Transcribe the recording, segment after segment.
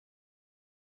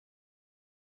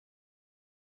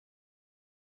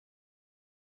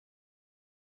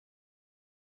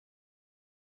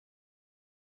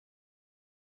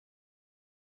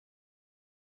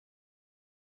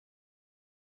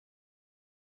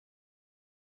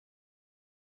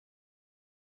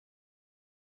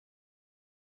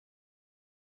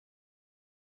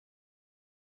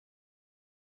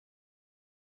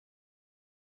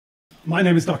My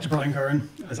name is Dr. Brian Curran,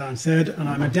 as Anne said, and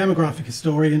I'm a demographic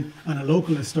historian and a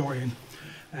local historian.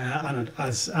 And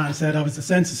as Anne said, I was the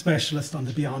census specialist on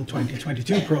the Beyond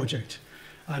 2022 project.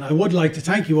 And I would like to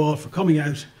thank you all for coming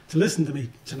out to listen to me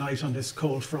tonight on this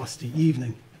cold, frosty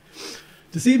evening.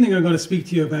 This evening I'm going to speak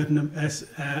to you about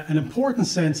an important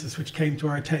census which came to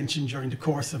our attention during the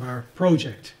course of our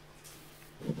project.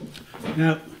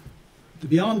 Now, the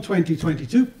Beyond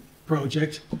 2022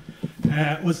 project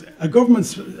was a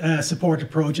government-supported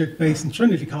project based in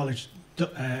Trinity College,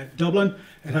 Dublin.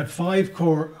 It had 5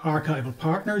 core archival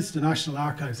partners: the National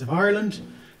Archives of Ireland,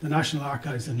 the National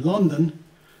Archives in London,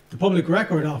 the Public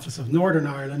Record Office of Northern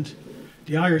Ireland,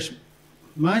 the Irish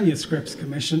Manuscripts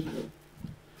Commission,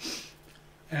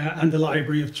 and the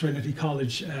Library of Trinity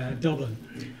College, Dublin.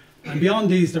 And beyond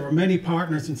these, there were many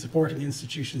partners and supporting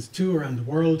institutions too around the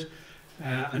world,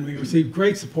 and we received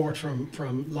great support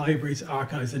from libraries,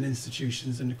 archives and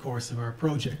institutions in the course of our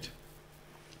project.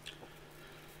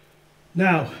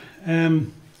 Now,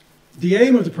 the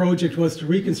aim of the project was to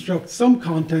reconstruct some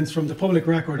contents from the Public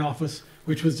Record Office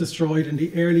which was destroyed in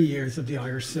the early years of the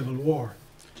Irish Civil War.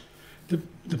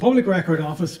 The Public Record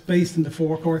Office, based in the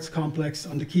Four Courts complex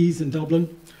on the Quays in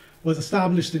Dublin, was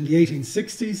established in the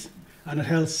 1860s, and it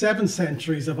held 7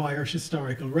 centuries of Irish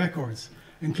historical records,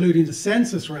 including the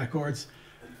census records,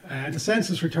 the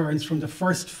census returns from the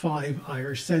first 5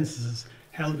 Irish censuses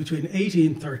held between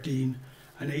 1813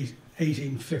 and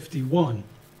 1851.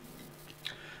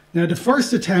 Now, the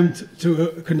first attempt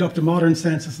to conduct a modern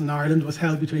census in Ireland was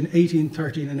held between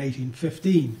 1813 and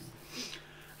 1815.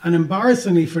 And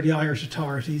embarrassingly for the Irish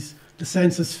authorities, the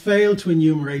census failed to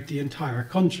enumerate the entire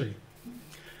country.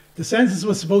 The census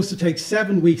was supposed to take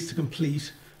 7 weeks to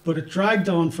complete, but it dragged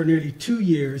on for nearly 2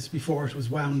 years before it was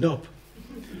wound up.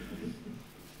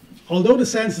 Although the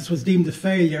census was deemed a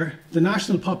failure, the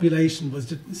national population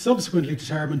was subsequently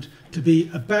determined to be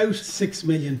about 6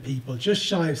 million people, just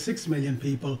shy of 6 million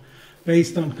people,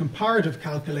 based on comparative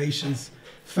calculations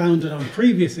founded on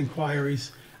previous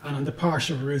inquiries and on the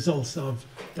partial results of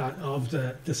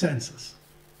the census.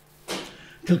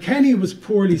 Kilkenny was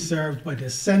poorly served by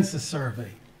this census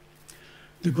survey.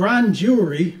 The Grand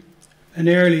Jury, an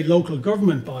early local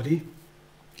government body,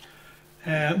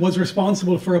 was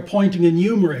responsible for appointing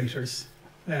enumerators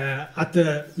at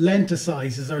the Lent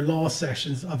Assizes or law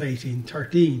sessions of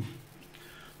 1813.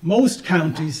 Most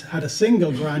counties had a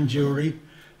single Grand Jury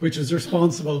which was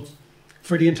responsible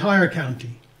for the entire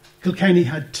county. Kilkenny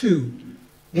had 2,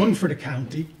 one for the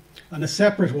county, and a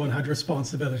separate one had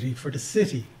responsibility for the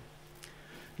city.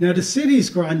 Now, the city's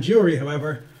Grand Jury,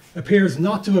 however, appears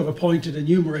not to have appointed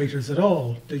enumerators at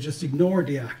all. They just ignored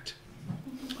the act.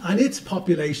 And its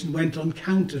population went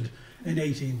uncounted in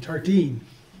 1813.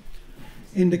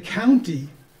 In the county,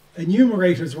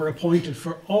 enumerators were appointed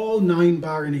for all 9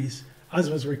 baronies, as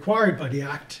was required by the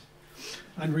Act,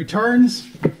 and returns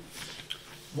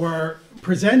were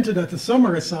presented at the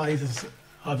summer assizes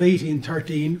of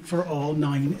 1813 for all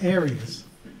 9 areas.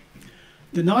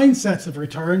 The 9 sets of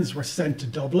returns were sent to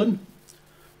Dublin,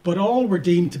 but all were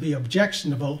deemed to be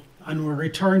objectionable and were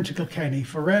returned to Kilkenny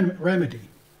for remedy.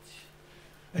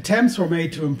 Attempts were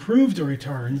made to improve the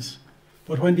returns,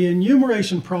 but when the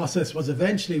enumeration process was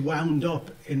eventually wound up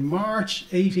in March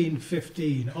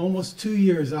 1815, almost 2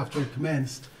 years after it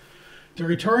commenced, the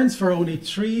returns for only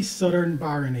 3 southern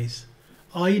baronies,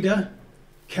 Ida,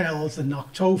 Kells and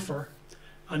Knocktofer,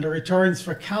 and the returns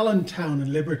for Callan Town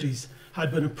and Liberties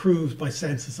had been approved by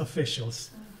census officials.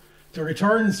 The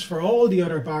returns for all the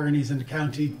other baronies in the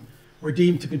county were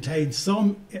deemed to contain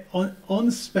some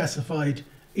unspecified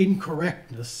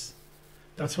incorrectness.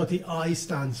 That's what the I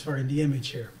stands for in the image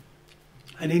here.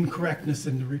 An incorrectness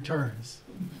in the returns.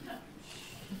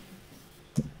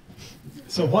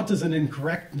 So what does an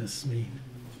incorrectness mean?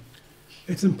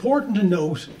 It's important to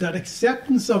note that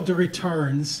acceptance of the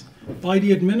returns by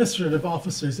the administrative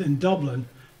officers in Dublin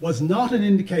was not an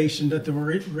indication that the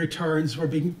returns were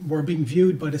being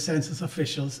viewed by the census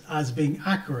officials as being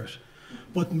accurate,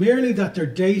 but merely that their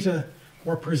data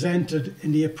were presented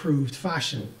in the approved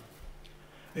fashion.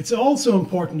 It's also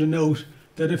important to note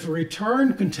that if a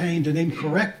return contained an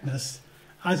incorrectness,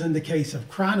 as in the case of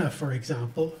Crana, for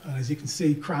example, and as you can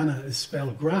see, Crana is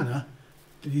spelled Grana,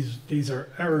 these are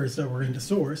errors that were in the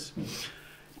source,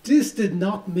 this did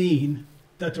not mean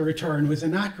that the return was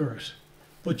inaccurate,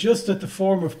 but just that the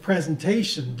form of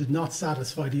presentation did not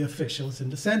satisfy the officials in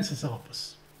the census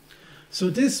office. So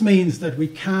this means that we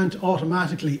can't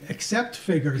automatically accept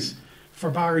figures for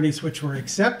baronies which were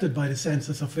accepted by the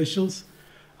census officials,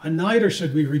 and neither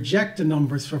should we reject the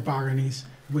numbers for baronies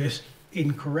with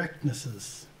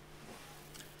incorrectnesses.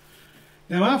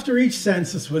 Now, after each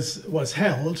census was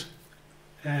held,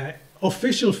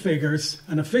 official figures,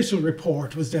 an official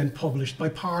report was then published by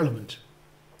Parliament.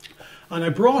 And I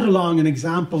brought along an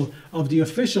example of the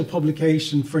official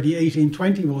publication for the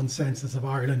 1821 Census of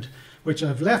Ireland, which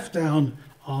I've left down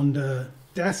on the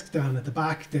desk down at the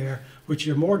back there, which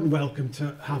you're more than welcome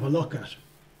to have a look at.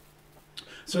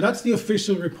 So that's the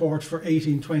official report for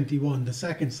 1821, the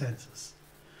second census.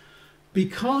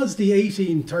 Because the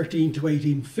 1813 to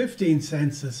 1815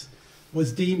 census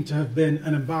was deemed to have been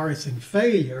an embarrassing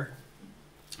failure,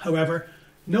 however,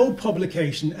 no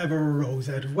publication ever arose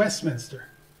out of Westminster.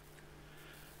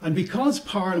 And because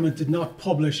Parliament did not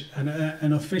publish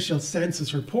an official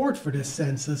census report for this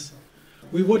census,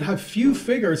 we would have few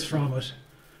figures from it,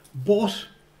 but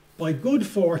by good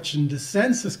fortune, the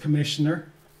Census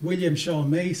Commissioner, William Shaw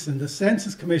Mason, the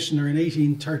Census Commissioner in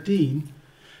 1813,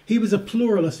 he was a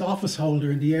pluralist office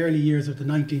holder in the early years of the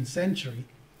 19th century.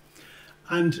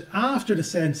 And after the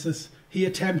census, he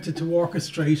attempted to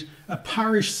orchestrate a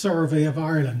parish survey of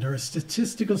Ireland, or a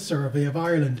statistical survey of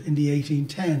Ireland in the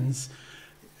 1810s,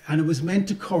 and it was meant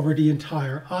to cover the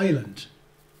entire island.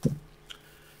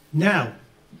 Now,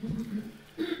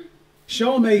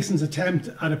 Shaw Mason's attempt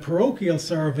at a parochial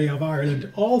survey of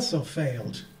Ireland also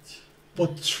failed,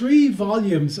 but 3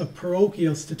 volumes of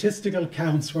parochial statistical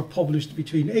accounts were published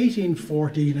between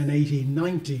 1814 and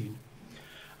 1819.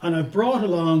 And I've brought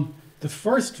along the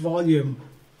first volume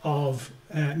of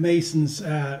Mason's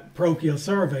parochial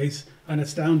surveys, and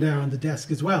it's down there on the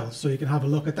desk as well, so you can have a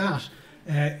look at that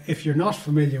if you're not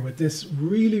familiar with this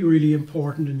really, really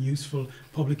important and useful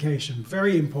publication.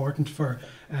 Very important for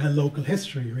local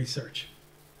history research.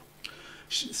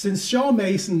 Since Shaw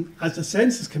Mason, as the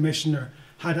Census Commissioner,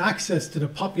 had access to the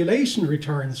population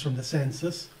returns from the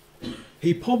census,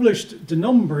 he published the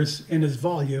numbers in his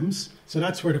volumes. So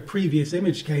that's where the previous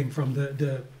image came from,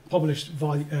 the published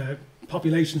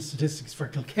population statistics for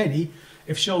Kilkenny.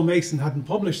 If Shaw Mason hadn't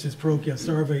published his parochial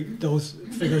survey, those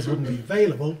figures wouldn't be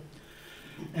available.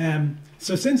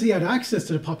 So since he had access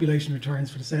to the population returns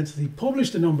for the census, he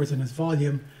published the numbers in his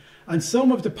volume, and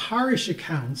some of the parish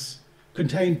accounts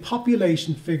contain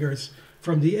population figures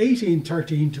from the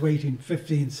 1813 to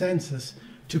 1815 census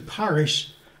to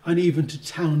parish and even to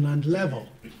townland level.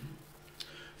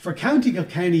 For County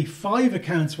Kilkenny, 5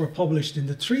 accounts were published in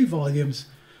the 3 volumes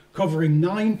covering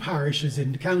 9 parishes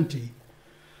in the county.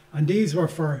 And these were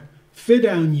for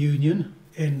Fidown Union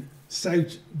in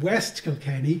southwest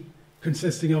Kilkenny,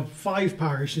 consisting of 5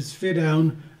 parishes: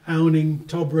 Fidown, Owning,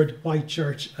 Tubrad,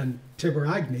 Whitechurch and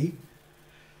Tibberagney.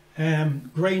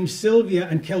 Grange Sylvia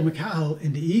and Kilmacahill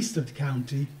in the east of the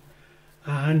county,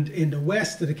 and in the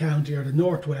west of the county, or the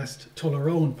northwest,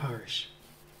 Tullaroan parish.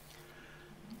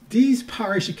 These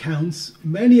parish accounts,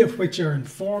 many of which are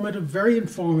informative, very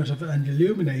informative and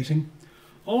illuminating,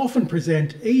 often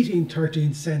present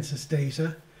 1813 census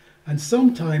data, and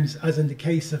sometimes, as in the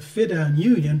case of Fidown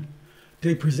Union,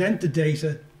 they present the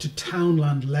data to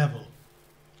townland level,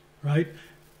 right?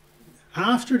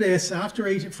 After this,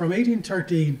 from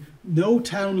 1813,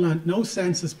 no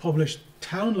census published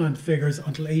townland figures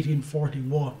until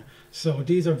 1841. So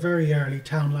these are very early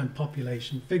townland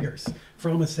population figures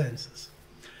from a census.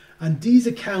 And these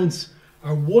accounts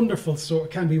are wonderful, so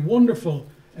can be wonderful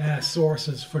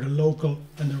sources for the local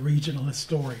and the regional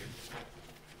historian.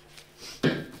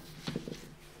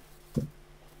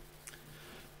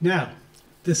 Now,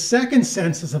 the second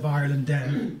census of Ireland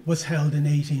then was held in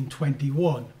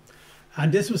 1821.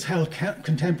 And this was held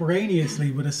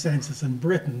contemporaneously with a census in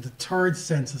Britain, the third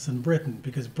census in Britain,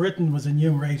 because Britain was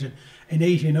enumerated in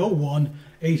 1801,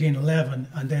 1811,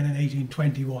 and then in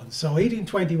 1821. So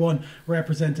 1821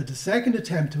 represented the second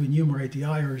attempt to enumerate the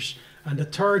Irish and the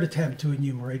third attempt to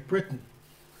enumerate Britain.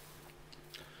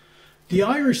 The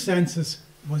Irish census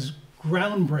was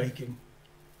groundbreaking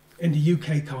in the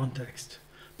UK context,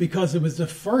 because it was the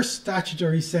first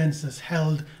statutory census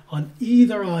held on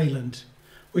either island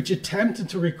which attempted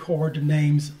to record the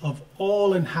names of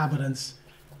all inhabitants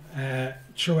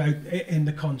throughout in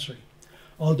the country,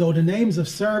 although the names of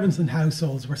servants and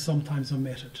households were sometimes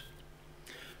omitted.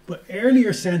 But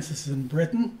earlier censuses in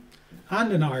Britain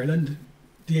and in Ireland,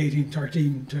 the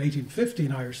 1813 to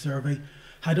 1815 Irish survey,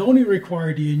 had only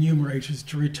required the enumerators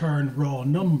to return raw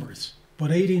numbers, but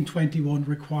 1821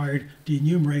 required the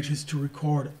enumerators to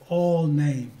record all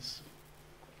names.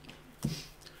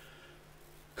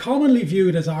 Commonly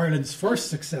viewed as Ireland's first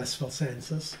successful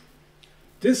census,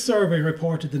 this survey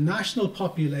reported the national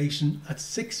population at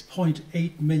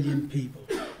 6.8 million people.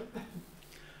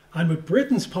 And with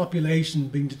Britain's population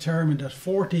being determined at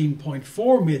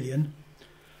 14.4 million,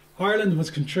 Ireland was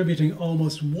contributing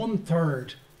almost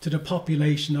 1/3 to the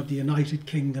population of the United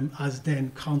Kingdom as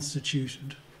then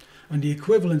constituted. And the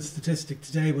equivalent statistic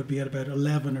today would be at about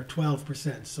 11 or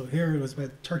 12%. So here it was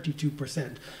about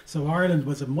 32%. So Ireland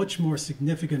was a much more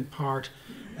significant part,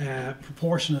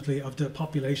 proportionately, of the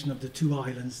population of the two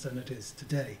islands than it is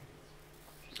today.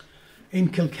 In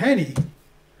Kilkenny,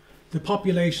 the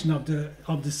population of the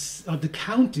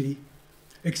county,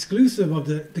 exclusive of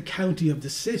the county of the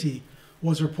city,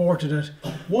 was reported at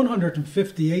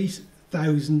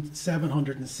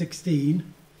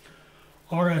 158,716,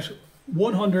 or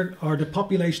the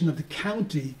population of the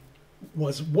county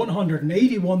was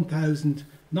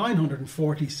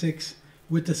 181,946,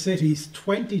 with the city's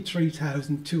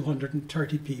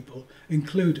 23,230 people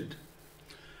included.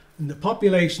 And the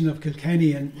population of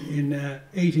Kilkenny in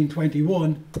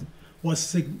 1821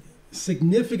 was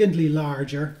significantly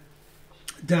larger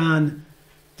than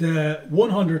the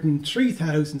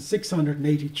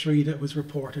 103,683 that was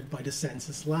reported by the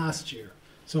census last year.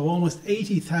 So almost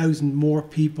 80,000 more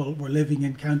people were living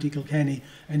in County Kilkenny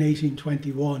in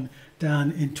 1821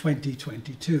 than in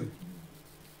 2022.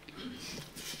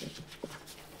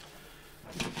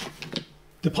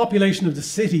 The population of the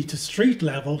city to street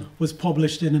level was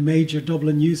published in a major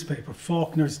Dublin newspaper,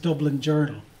 Faulkner's Dublin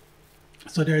Journal.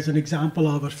 So there's an example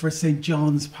of it for St.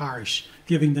 John's Parish,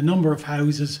 giving the number of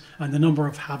houses and the number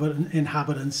of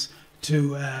inhabitants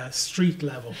to street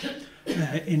level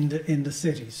in the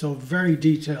city. So a very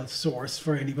detailed source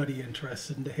for anybody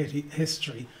interested in the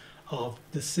history of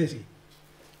the city.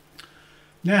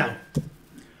 Now,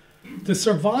 the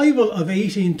survival of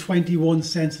 1821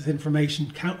 census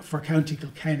information for County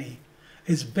Kilkenny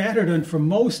is better than for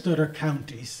most other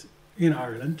counties in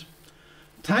Ireland,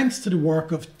 thanks to the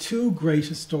work of two great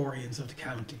historians of the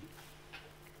county.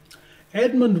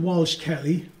 Edmund Walsh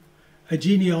Kelly, a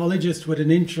genealogist with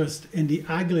an interest in the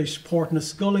Aglish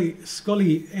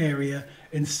Portnaskilly area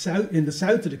in the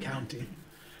south of the county,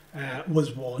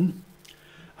 was one.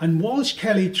 And Walsh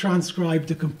Kelly transcribed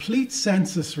the complete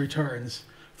census returns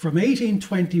from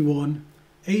 1821,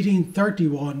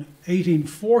 1831,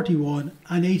 1841 and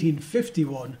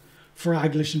 1851 for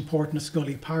Aglish and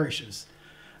Portnaskilly parishes.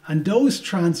 And those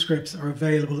transcripts are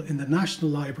available in the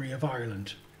National Library of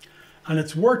Ireland. And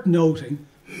it's worth noting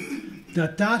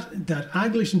that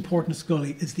Aglish and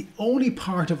Portnaskilly is the only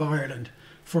part of Ireland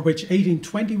for which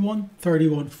 1821,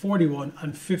 31, 41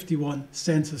 and 51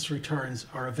 census returns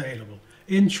are available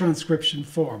in transcription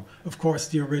form. Of course,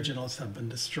 the originals have been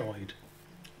destroyed.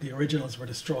 The originals were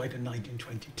destroyed in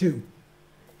 1922.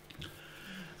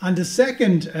 And the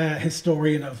second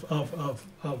historian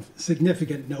of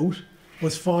significant note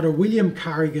was Father William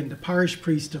Carrigan, the parish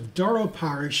priest of Durrow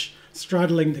Parish,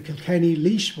 straddling the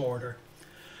Kilkenny-Laois border,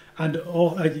 and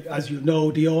as you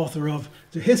know, the author of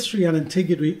The History and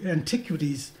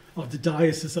Antiquities of the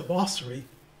Diocese of Ossory,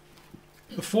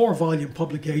 a 4-volume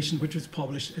publication which was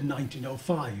published in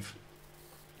 1905.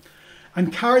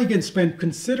 And Carrigan spent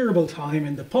considerable time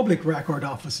in the Public Record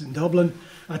Office in Dublin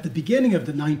at the beginning of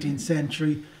the 19th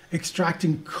century,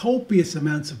 extracting copious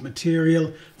amounts of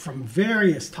material from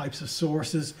various types of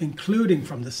sources, including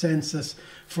from the census,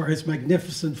 for his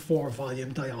magnificent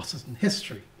 4-volume diocesan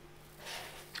history.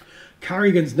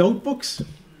 Carrigan's notebooks,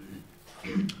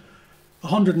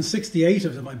 168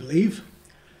 of them I believe,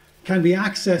 can be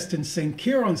accessed in St.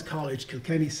 Kieran's College,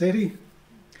 Kilkenny City.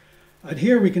 And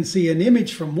here we can see an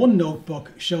image from one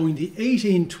notebook showing the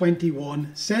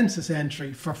 1821 census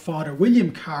entry for Father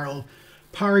William Carroll,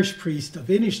 parish priest of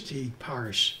Inistioge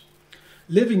Parish.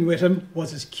 Living with him was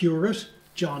his curate,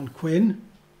 John Quinn,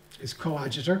 his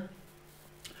coadjutor,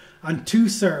 and 2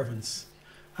 servants.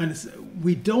 And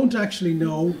we don't actually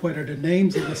know whether the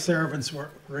names of the servants were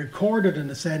recorded in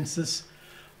the census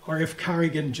or if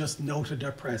Carrigan just noted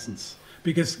their presence.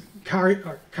 Because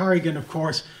Carrigan, of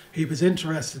course, he was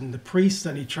interested in the priests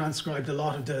and he transcribed a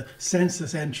lot of the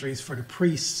census entries for the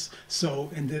priests.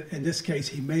 So in this case,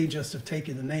 he may just have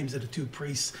taken the names of the 2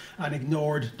 priests and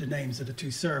ignored the names of the 2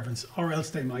 servants, or else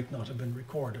they might not have been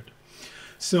recorded.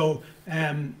 So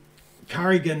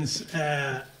Carrigan's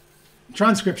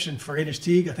transcription for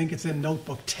Inistioge, I think it's in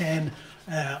notebook 10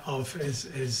 of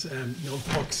his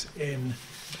notebooks in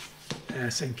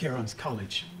St. Kieran's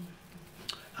College.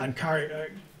 And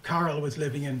Carroll was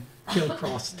living in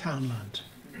Kilcross Townland.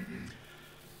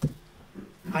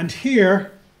 And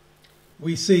here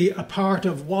we see a part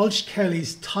of Walsh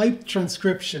Kelly's typed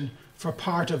transcription for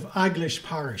part of Aglish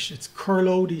Parish. It's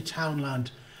Curlody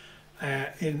Townland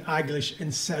in Aglish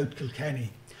in South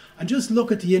Kilkenny. And just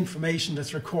look at the information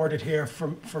that's recorded here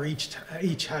for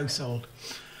each household.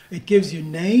 It gives you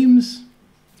names.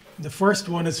 The first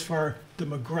one is for the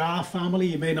McGrath family.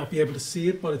 You may not be able to see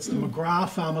it, but it's the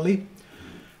McGrath family.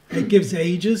 It gives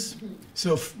ages.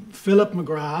 So Philip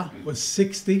McGrath was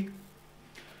 60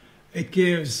 It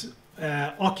gives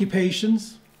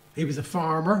occupations. He was a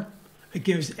farmer. It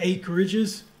gives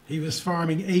acreages. He was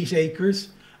farming 8 acres.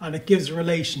 And it gives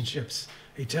relationships.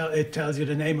 It tells you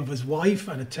the name of his wife,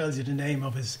 and it tells you the name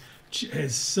of his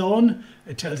son.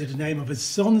 It tells you the name of his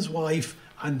son's wife,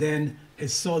 and then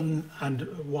his son and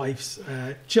wife's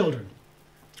children,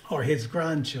 or his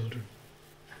grandchildren.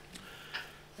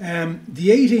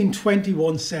 The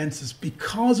 1821 census,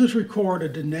 because it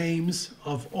recorded the names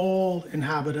of all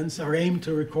inhabitants, or aimed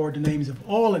to record the names of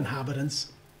all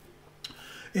inhabitants,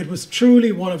 it was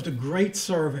truly one of the great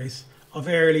surveys of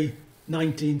early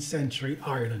 19th century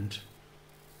Ireland.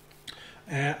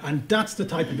 And that's the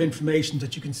type of information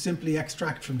that you can simply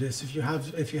extract from this. If you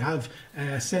have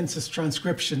census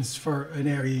transcriptions for an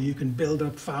area, you can build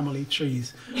up family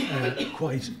trees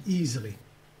quite easily.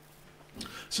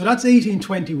 So that's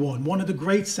 1821, one of the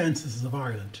great censuses of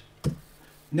Ireland.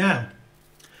 Now,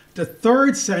 the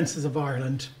third census of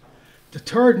Ireland, the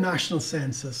third national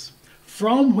census,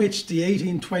 from which the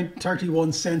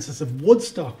 1831 census of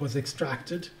Woodstock was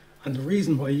extracted, and the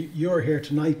reason why you're here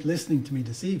tonight listening to me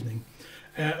this evening,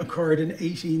 occurred in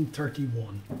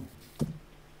 1831.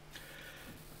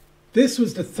 This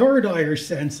was the third Irish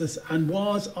census and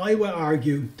was, I will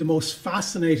argue, the most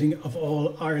fascinating of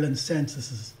all Ireland's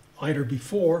censuses, either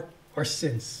before or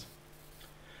since.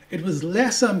 It was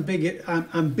less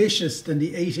ambitious than the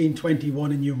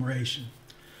 1821 enumeration,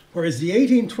 whereas the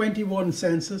 1821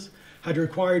 census had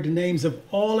required the names of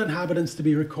all inhabitants to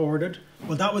be recorded.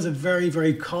 Well, that was a very,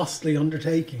 very costly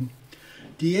undertaking.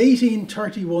 The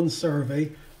 1831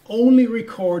 survey only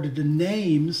recorded the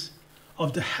names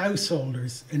of the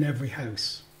householders in every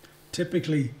house.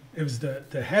 Typically, it was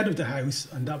the head of the house,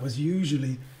 and that was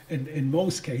usually, in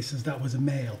most cases, that was a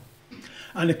male.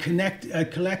 And it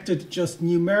collected just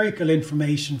numerical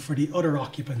information for the other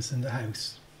occupants in the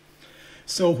house.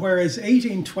 So whereas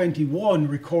 1821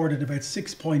 recorded about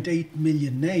 6.8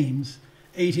 million names,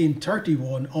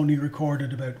 1831 only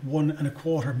recorded about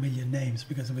 1.25 million names,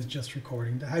 because it was just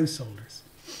recording the householders.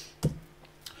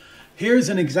 Here's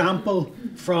an example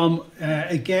from,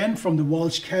 again, from the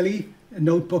Walsh-Kelly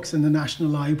notebooks in the National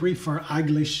Library for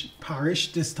Aglish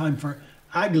Parish, this time for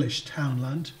Aglish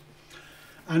Townland.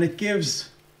 And it gives,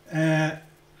 and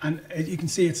you can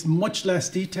see it's much less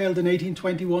detailed than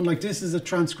 1821. Like, this is a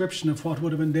transcription of what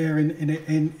would have been there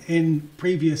in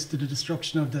previous to the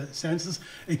destruction of the census.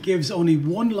 It gives only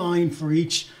one line for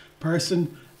each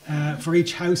person, for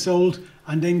each household,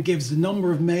 and then gives the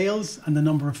number of males and the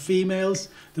number of females,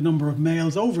 the number of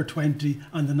males over 20,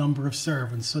 and the number of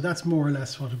servants. So that's more or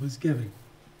less what it was giving.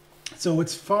 So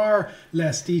it's far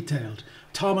less detailed.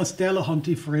 Thomas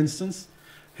Delahunty, for instance,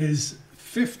 his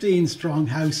 15-strong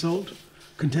household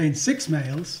contained 6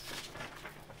 males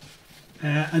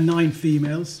and 9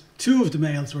 females. 2 of the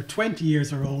males were 20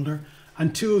 years or older,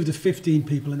 and 2 of the 15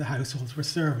 people in the households were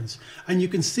servants. And you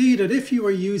can see that if you were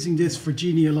using this for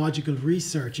genealogical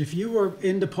research, if you were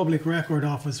in the Public Record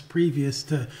Office previous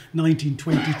to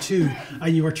 1922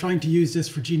 and you were trying to use this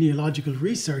for genealogical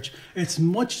research, it's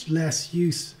much less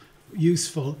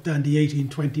useful than the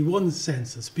 1821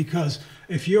 census, because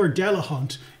if you're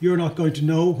Delahunt, you're not going to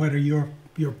know whether you're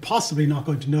possibly not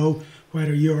going to know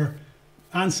whether your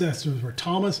ancestors were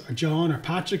Thomas or John or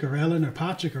Patrick or Ellen or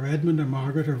Patrick or Edmund or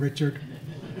Margaret or Richard.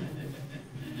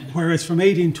 Whereas from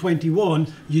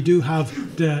 1821 you do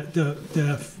have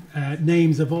the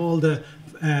names of all the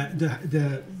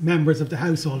members of the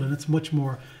household, and it's much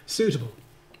more suitable.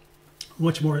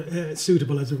 Much more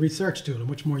suitable as a research tool, and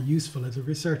much more useful as a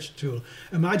research tool.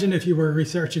 Imagine if you were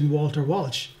researching Walter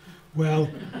Walsh. Well,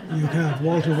 you have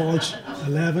Walter Walsh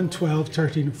 11, 12,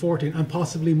 13 and 14, and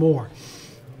possibly more.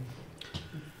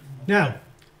 Now,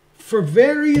 for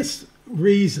various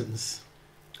reasons,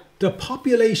 the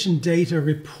population data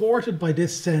reported by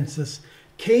this census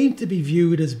came to be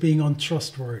viewed as being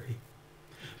untrustworthy,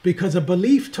 because a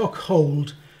belief took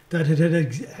hold that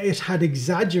it had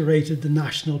exaggerated the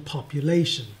national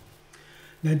population.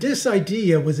 Now, this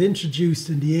idea was introduced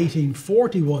in the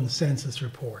 1841 census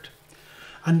report,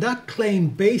 and that claim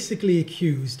basically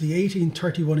accused the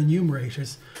 1831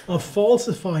 enumerators of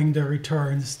falsifying their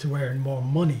returns to earn more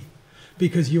money,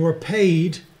 because you were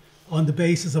paid on the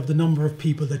basis of the number of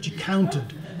people that you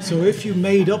counted. So if you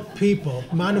made up people,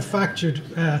 manufactured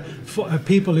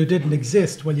people who didn't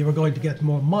exist, well, you were going to get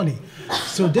more money.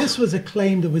 So this was a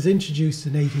claim that was introduced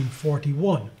in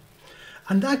 1841.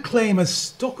 And that claim has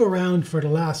stuck around for the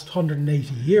last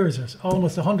 180 years, or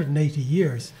almost 180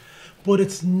 years. But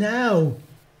it's now,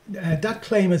 that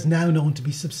claim is now known to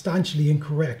be substantially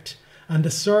incorrect. And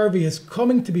the survey is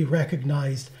coming to be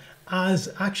recognised as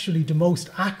actually the most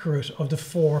accurate of the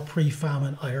 4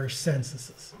 pre-famine Irish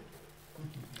censuses.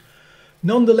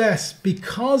 Nonetheless,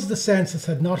 because the census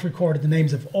had not recorded the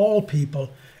names of all people,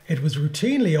 it was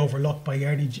routinely overlooked by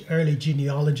early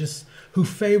genealogists who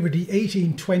favoured the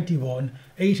 1821,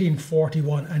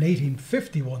 1841 and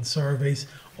 1851 surveys,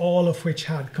 all of which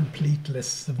had complete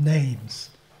lists of names.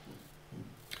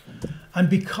 And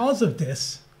because of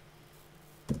this,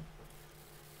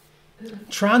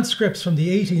 transcripts from the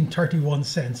 1831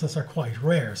 census are quite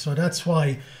rare. So that's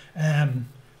why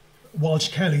Walsh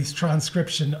Kelly's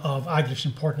transcription of Aglish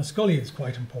and Portnaskillia is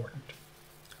quite important.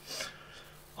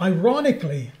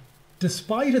 Ironically,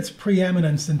 despite its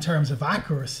preeminence in terms of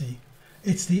accuracy,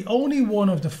 it's the only one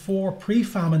of the 4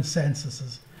 pre-famine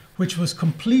censuses which was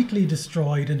completely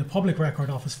destroyed in the Public Record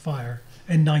Office fire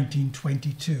in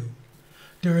 1922.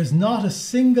 There is not a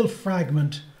single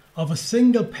fragment of a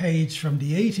single page from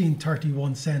the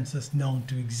 1831 census known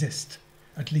to exist,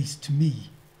 at least to me.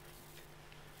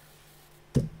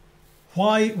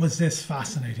 Why was this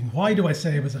fascinating? Why do I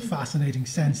say it was a fascinating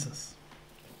census?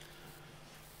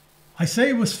 I say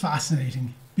it was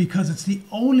fascinating because it's the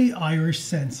only Irish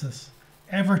census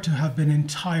ever to have been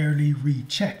entirely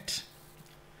rechecked.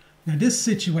 Now, this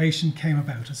situation came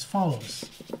about as follows.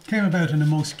 It came about in a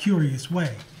most curious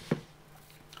way.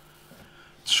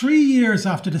 3 years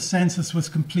after the census was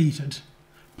completed,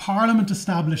 Parliament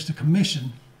established a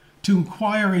commission to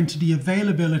inquire into the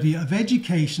availability of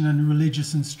education and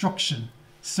religious instruction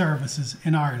services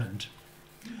in Ireland.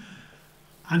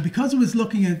 And because it was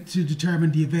looking to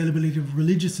determine the availability of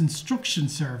religious instruction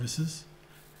services,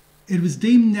 it was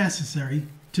deemed necessary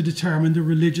to determine the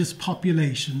religious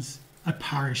populations at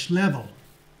parish level.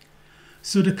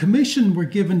 So the Commission were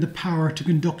given the power to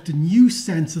conduct a new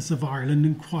census of Ireland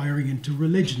inquiring into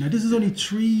religion. Now, this is only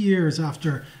 3 years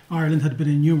after Ireland had been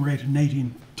enumerated in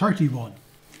 1831.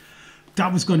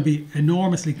 That was going to be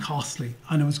enormously costly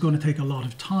and it was going to take a lot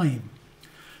of time.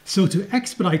 So to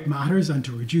expedite matters and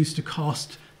to reduce the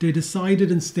cost, they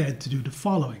decided instead to do the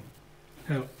following.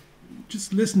 Now,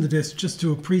 just listen to this just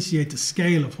to appreciate the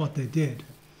scale of what they did.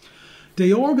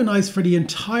 They organised for the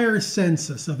entire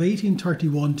census of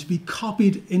 1831 to be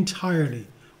copied entirely,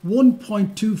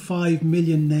 1.25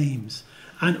 million names,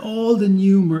 and all the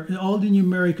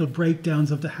numerical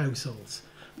breakdowns of the households,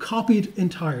 copied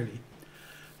entirely.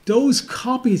 Those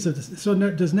copies of the, so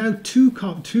there's now two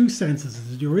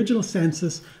censuses, the original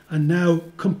census and now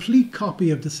complete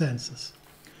copy of the census.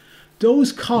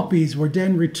 Those copies were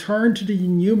then returned to the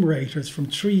enumerators from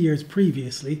 3 years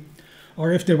previously,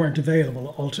 or if they weren't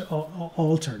available,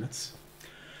 alternates.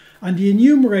 And the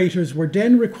enumerators were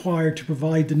then required to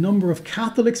provide the number of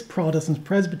Catholics, Protestants,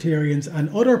 Presbyterians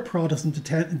and other Protestant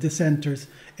dissenters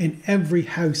in every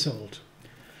household.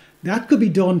 That could be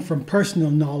done from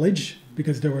personal knowledge,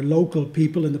 because there were local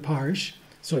people in the parish,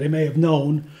 so they may have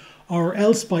known, or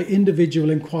else by individual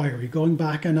inquiry, going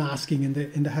back and asking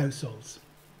in the households.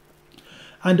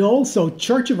 And also,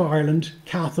 Church of Ireland,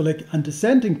 Catholic and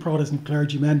dissenting Protestant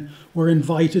clergymen were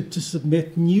invited to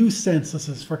submit new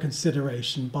censuses for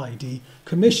consideration by the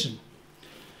Commission.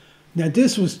 Now,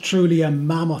 this was truly a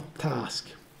mammoth task.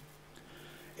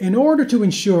 In order to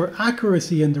ensure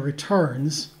accuracy in the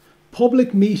returns,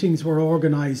 public meetings were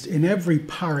organised in every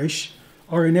parish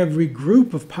or in every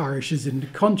group of parishes in the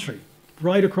country,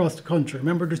 right across the country.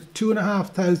 Remember, there's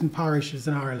 2,500 parishes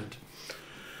in Ireland,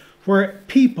 where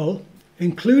people,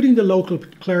 including the local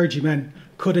clergymen,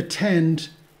 could attend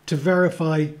to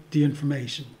verify the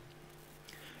information.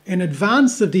 In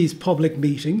advance of these public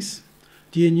meetings,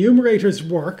 the enumerator's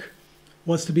work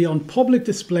was to be on public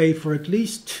display for at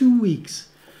least 2 weeks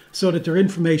so that their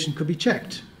information could be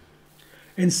checked.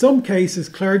 In some cases,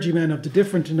 clergymen of the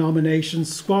different denominations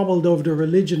squabbled over the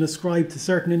religion ascribed to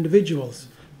certain individuals.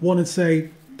 One would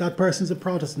say, that person's a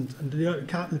Protestant, and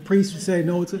the priest would say,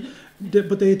 no,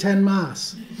 but they attend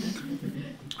Mass.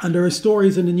 And there are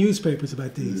stories in the newspapers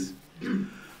about these.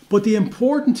 But the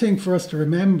important thing for us to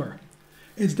remember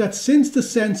is that since the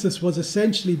census was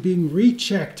essentially being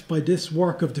rechecked by this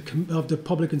work of the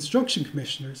Public Instruction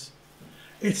Commissioners,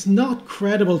 it's not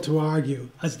credible to argue,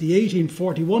 as the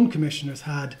 1841 commissioners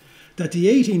had, that the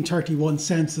 1831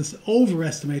 census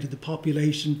overestimated the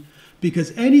population,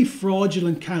 because any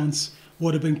fraudulent counts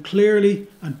would have been clearly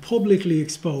and publicly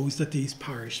exposed at these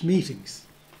parish meetings.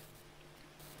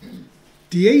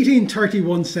 The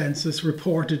 1831 census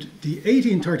reported the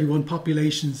 1831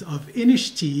 populations of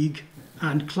Inistioge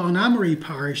and Clonamory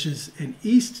parishes in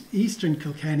eastern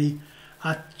Kilkenny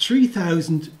at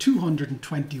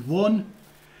 3,221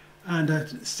 and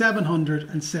at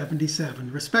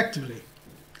 777 respectively.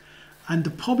 And the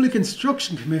Public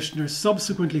Instruction Commissioners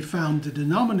subsequently found the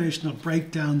denominational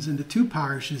breakdowns in the two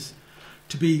parishes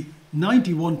to be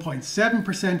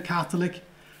 91.7% Catholic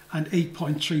and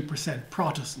 8.3%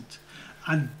 Protestant.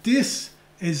 And this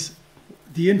is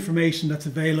the information that's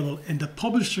available in the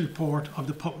published report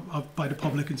by the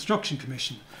Public Instruction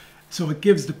Commission. So it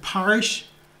gives the parish,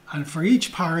 and for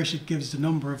each parish it gives the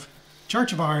number of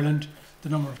Church of Ireland, the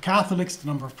number of Catholics, the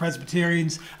number of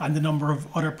Presbyterians, and the number of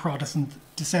other Protestant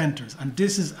dissenters. And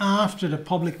this is after the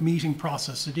public meeting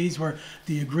process, so these were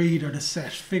the agreed or the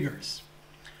set figures.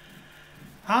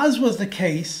 As was the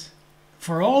case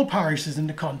for all parishes in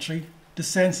the country, the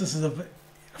censuses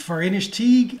for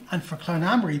Inistioge and for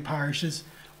Clonamory parishes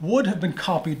would have been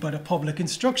copied by the Public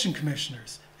Instruction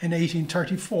Commissioners in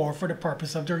 1834 for the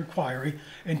purpose of their inquiry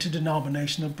into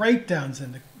denominational breakdowns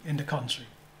in the country.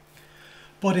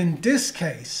 But in this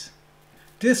case,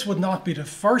 this would not be the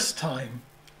first time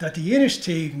that the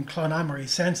Inistioge and Clonamory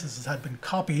censuses had been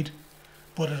copied,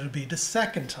 but it would be the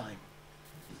second time.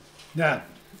 Now,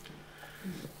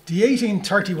 the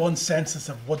 1831 census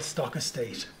of Woodstock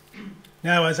Estate.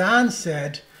 Now, as Anne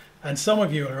said, and some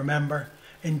of you will remember,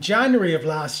 in January of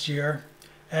last year,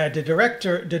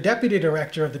 the Deputy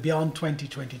Director of the Beyond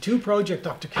 2022 project,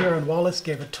 Dr. Kieran Wallace,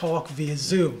 gave a talk via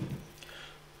Zoom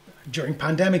during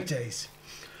pandemic days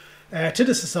to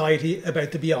the Society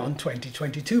about the Beyond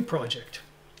 2022 project.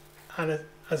 And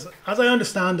as I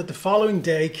understand it, the following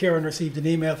day, Kieran received an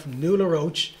email from Nuala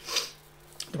Roach,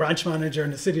 the branch manager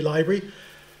in the City Library,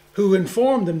 who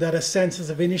informed him that a census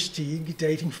of Inistioge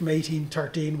dating from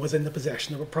 1813 was in the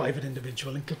possession of a private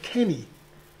individual in Kilkenny.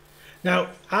 Now,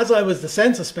 as I was the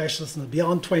census specialist in the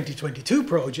Beyond 2022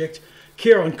 project,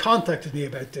 Kieran contacted me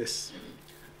about this.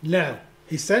 Now,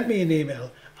 he sent me an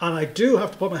email, and I do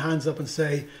have to put my hands up and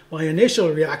say my initial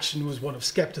reaction was one of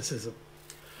scepticism.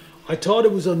 I thought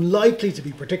it was unlikely to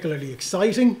be particularly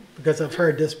exciting because I've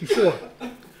heard this before.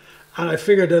 And I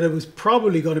figured that it was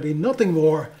probably going to be nothing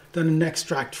more than an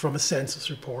extract from a census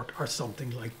report or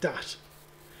something like that.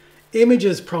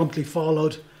 Images promptly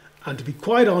followed, and to be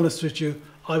quite honest with you,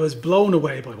 I was blown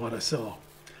away by what I saw.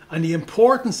 And the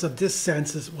importance of this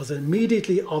census was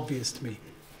immediately obvious to me.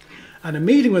 And a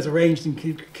meeting was arranged in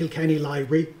Kilkenny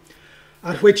Library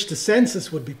at which the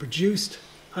census would be produced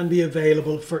and be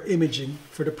available for imaging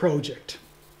for the project.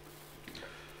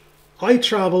 I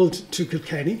travelled to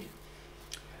Kilkenny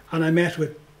and I met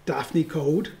with Daphne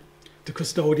Code, the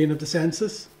custodian of the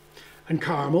census, and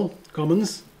Carmel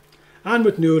Cummins, and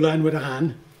with Nuala and with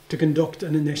Anne to conduct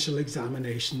an initial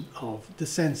examination of the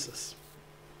census.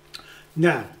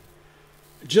 Now,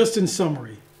 just in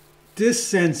summary, this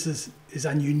census is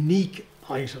a unique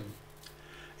item.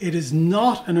 It is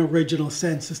not an original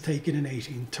census taken in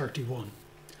 1831.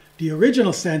 The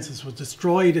original census was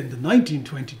destroyed in the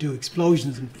 1922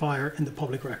 explosions and fire in the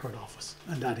Public Record Office,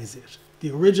 and that is it. The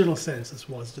original census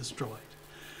was destroyed.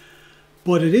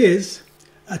 But it is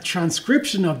a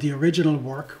transcription of the original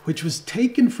work, which was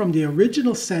taken from the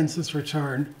original census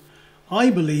return, I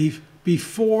believe,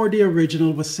 before the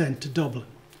original was sent to Dublin.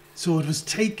 So it was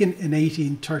taken in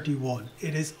 1831.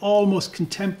 It is almost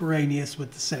contemporaneous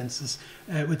with the census,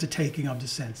 with the taking of the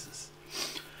census.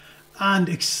 And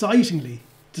excitingly,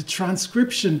 the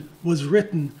transcription was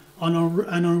written on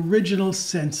an original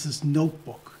census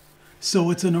notebook.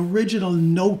 So it's an original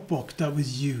notebook that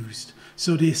was used.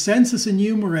 So the census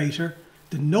enumerator,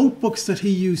 the notebooks that he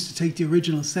used to take the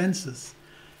original census,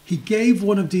 he gave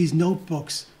one of these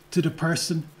notebooks to the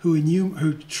person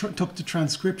who took the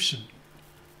transcription.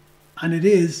 And it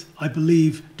is, I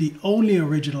believe, the only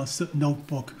original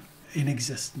notebook in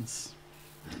existence.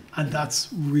 And that's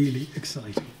really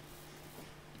exciting.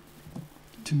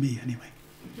 To me, anyway.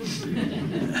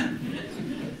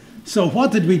 So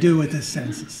what did we do with this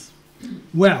census?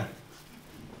 Well,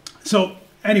 so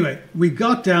anyway, we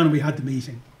got down and we had the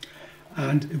meeting.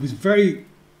 And it was a very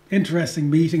interesting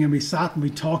meeting, and we sat and we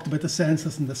talked about the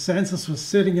census, and the census was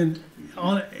sitting in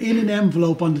an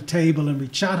envelope on the table, and we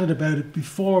chatted about it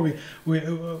before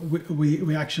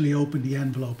we actually opened the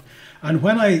envelope. And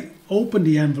when I opened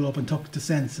the envelope and took the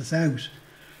census out,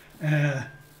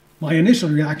 my initial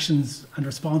reactions and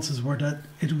responses were that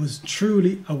it was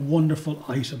truly a wonderful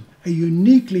item, a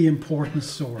uniquely important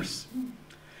source.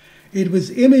 It was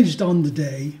imaged on the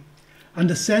day, and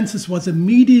the census was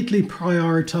immediately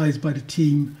prioritised by the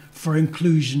team for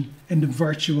inclusion in the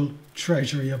virtual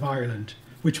Treasury of Ireland,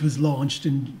 which was launched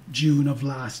in June of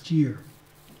last year.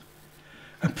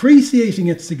 Appreciating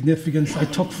its significance, I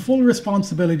took full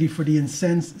responsibility for the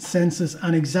census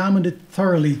and examined it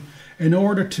thoroughly in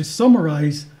order to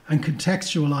summarise and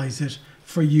contextualise it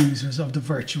for users of the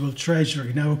virtual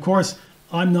Treasury. Now, of course,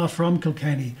 I'm not from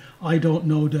Kilkenny. I don't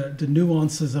know the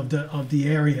nuances of the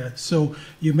area. So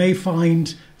you may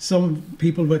find some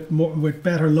people with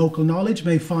better local knowledge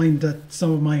may find that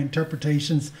some of my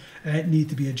interpretations need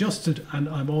to be adjusted, and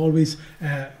I'm always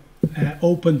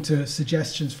open to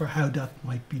suggestions for how that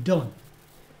might be done.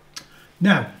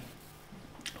 Now,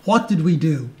 what did we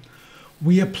do?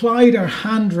 We applied our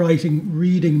handwriting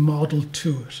reading model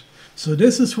to it. So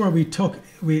this is where we took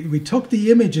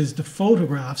the images, the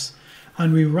photographs,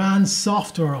 and we ran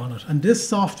software on it. And this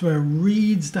software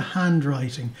reads the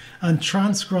handwriting and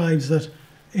transcribes it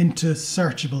into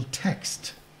searchable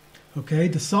text. Okay,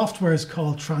 the software is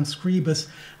called Transcribus,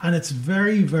 and it's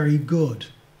very, very good.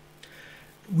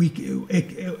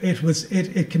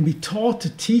 It can be taught to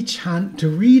to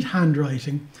read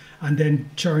handwriting and then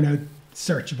churn out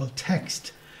searchable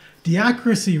text. The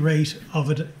accuracy rate of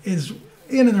it is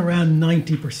in and around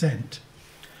 90%.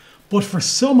 But for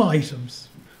some items,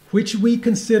 which we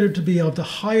consider to be of the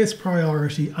highest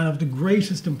priority and of the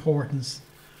greatest importance,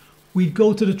 we'd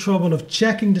go to the trouble of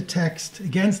checking the text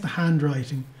against the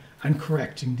handwriting and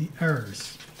correcting the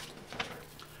errors.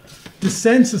 The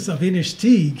census of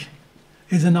Inistioge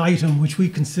is an item which we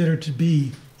consider to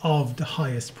be of the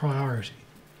highest priority.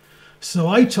 So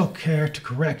I took care to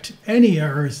correct any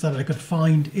errors that I could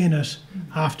find in it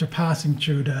after passing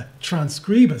through the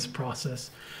Transcribus process,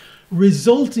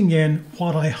 resulting in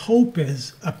what I hope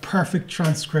is a perfect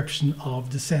transcription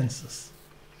of the census.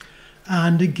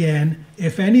 And again,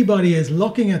 if anybody is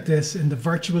looking at this in the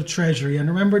virtual treasury, and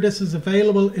remember this is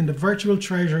available in the virtual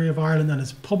treasury of Ireland and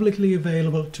is publicly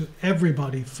available to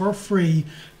everybody for free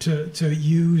to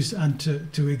use and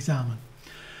to examine.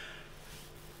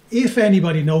 If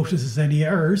anybody notices any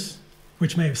errors,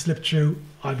 which may have slipped through,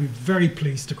 I'll be very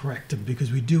pleased to correct them,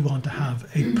 because we do want to have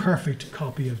a perfect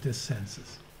copy of this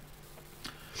census.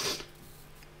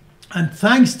 And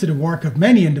thanks to the work of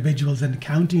many individuals in the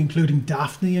county, including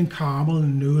Daphne and Carmel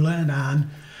and Nuala and Anne,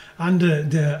 and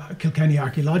the Kilkenny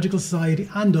Archaeological Society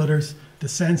and others, the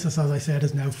census, as I said,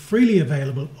 is now freely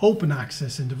available, open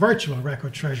access in the virtual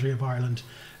record treasury of Ireland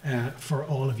for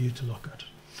all of you to look at.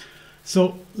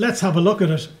 So let's have a look at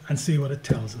it and see what it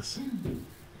tells us.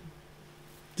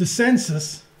 The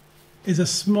census is a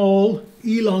small,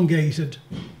 elongated,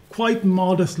 quite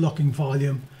modest looking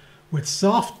volume with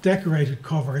soft decorated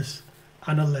covers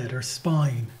and a leather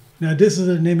spine. Now this is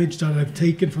an image that I've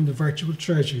taken from the virtual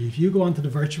treasury. If you go onto the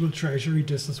virtual treasury,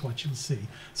 this is what you'll see.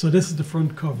 So this is the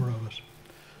front cover of it.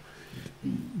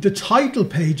 The title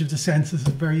page of the census is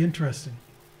very interesting.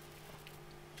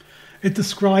 It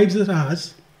describes it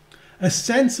as a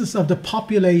census of the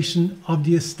population of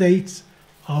the estates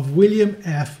of William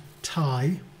F.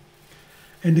 Tighe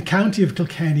in the county of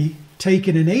Kilkenny,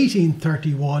 taken in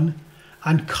 1831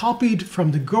 and copied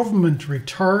from the government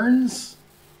returns,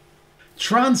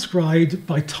 transcribed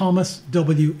by Thomas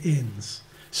W. Innes.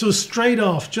 So straight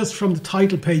off, just from the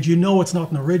title page, you know it's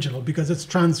not an original because it's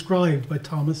transcribed by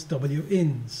Thomas W.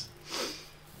 Innes.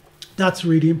 That's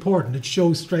really important. It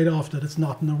shows straight off that it's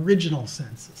not an original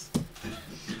census.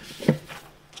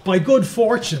 By good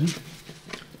fortune,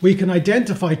 we can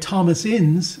identify Thomas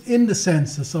Innes in the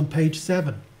census on page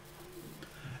 7.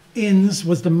 Innes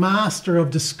was the master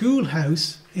of the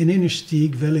schoolhouse in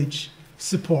Inistioge village,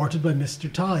 supported by Mr.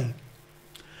 Tighe.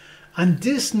 And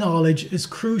this knowledge is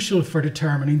crucial for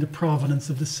determining the provenance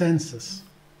of the census.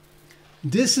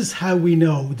 This is how we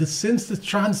know that since the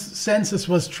census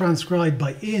was transcribed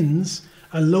by Innes,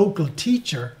 a local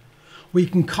teacher, we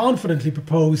can confidently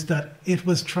propose that it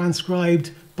was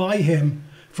transcribed by him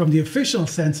from the official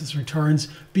census returns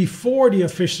before the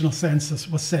official census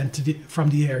was sent from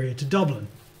the area to Dublin.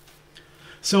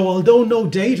 So although no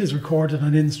date is recorded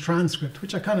on Innes' transcript,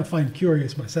 which I kind of find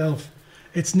curious myself,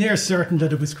 it's near certain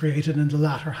that it was created in the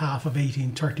latter half of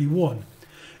 1831.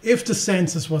 If the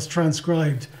census was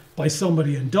transcribed by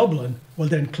somebody in Dublin, well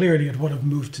then clearly it would have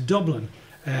moved to Dublin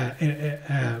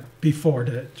before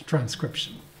the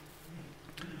transcription.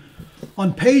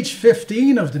 On page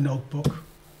 15 of the notebook,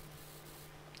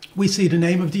 we see the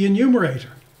name of the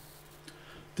enumerator.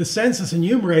 The census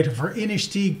enumerator for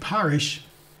Inistioge parish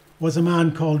was a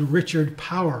man called Richard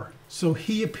Power, so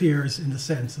he appears in the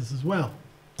census as well.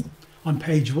 On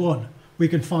page 1, we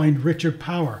can find Richard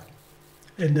Power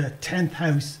in the 10th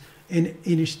house in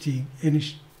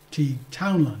Inistioge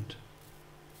townland.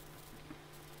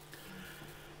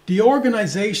 The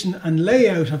organisation and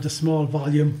layout of the small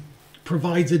volume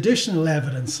provides additional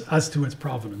evidence as to its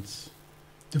provenance.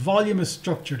 The volume is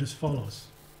structured as follows.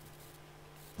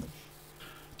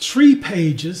 3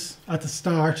 pages at the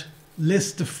start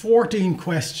list the 14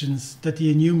 questions that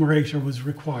the enumerator was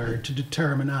required to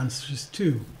determine answers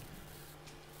to.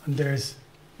 And there's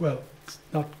well, it's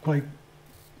not quite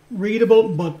readable,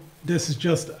 but this is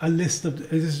just a list of,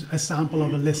 this is a sample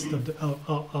of a list of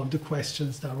the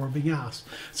questions that were being asked.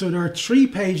 So there are 3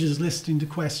 pages listing the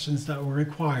questions that were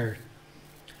required.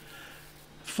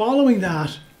 Following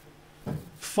that,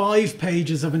 5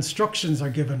 pages of instructions are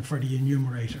given for the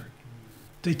enumerator.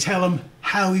 They tell him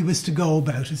how he was to go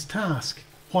about his task,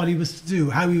 what he was to do,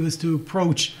 how he was to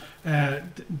approach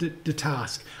the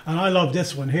task. And I love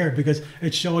this one here because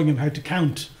it's showing him how to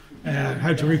count,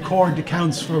 how to record the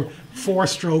counts for 4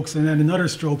 strokes and then another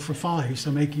stroke for 5,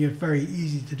 so making it very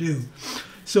easy to do.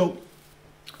 So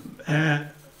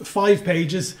 5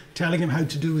 pages telling him how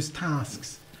to do his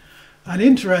tasks. And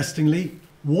interestingly,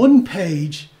 1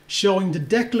 page showing the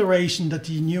declaration that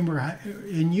the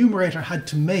enumerator had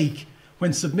to make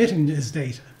when submitting his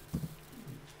data.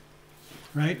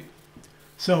 Right?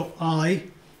 So I,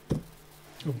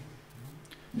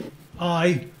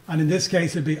 and in this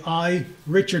case it'd be I,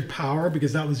 Richard Power,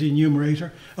 because that was the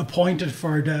enumerator, appointed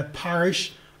for the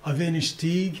parish of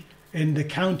Inistioge in the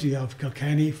county of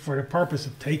Kilkenny for the purpose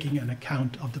of taking an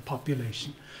account of the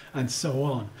population, and so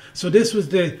on. So this was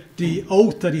the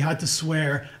oath that he had to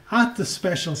swear at the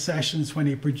special sessions when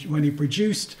he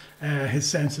produced his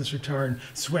census return,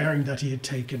 swearing that he had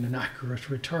taken an accurate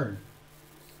return.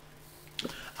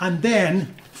 And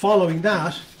then, following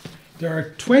that, there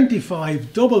are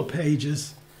 25 double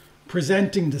pages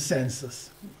presenting the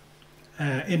census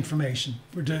information,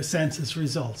 for the census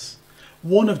results.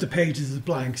 1 of the pages is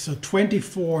blank, so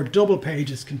 24 double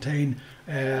pages contain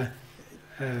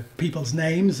people's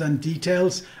names and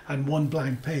details, and 1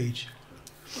 blank page.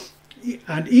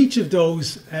 And each of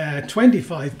those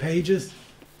 25 pages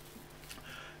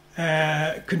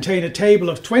contain a table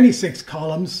of 26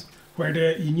 columns where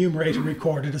the enumerator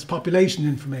recorded his population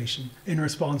information in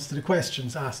response to the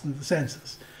questions asked in the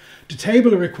census. The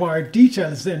table required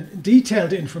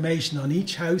detailed information on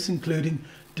each house, including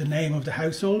the name of the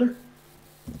householder,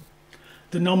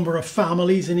 the number of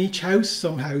families in each house.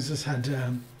 Some houses had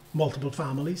multiple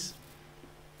families.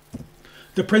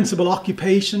 The principal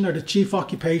occupation or the chief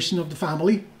occupation of the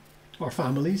family or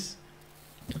families.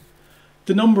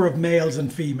 The number of males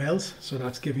and females, so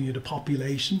that's giving you the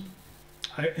population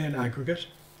in aggregate.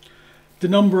 The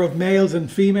number of males and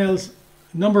females,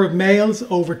 number of males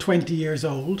over 20 years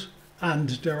old and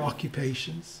their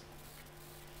occupations.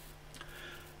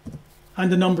 And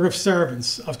the number of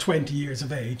servants of 20 years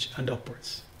of age and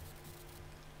upwards.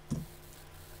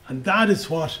 And that is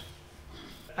what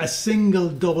a single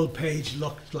double page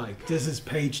looked like. This is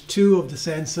page 2 of the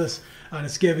census, and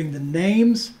it's giving the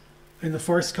names in the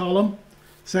first column.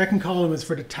 Second column is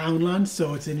for the townland,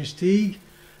 so it's Inistioge,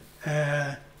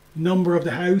 number of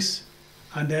the house,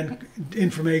 and then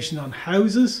information on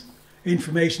houses,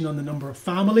 information on the number of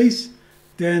families,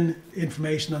 then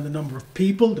information on the number of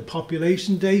people, the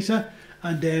population data,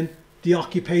 and then the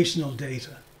occupational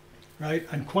data, right?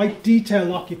 And quite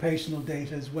detailed occupational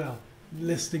data as well,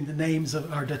 listing the names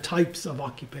of, or the types of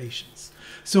occupations.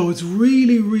 So it's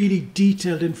really, really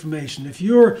detailed information. If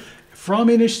you're from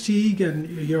Inistioge and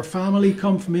your family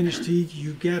come from Inistioge,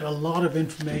 you get a lot of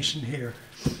information here.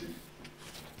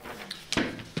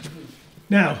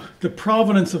 Now, the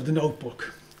provenance of the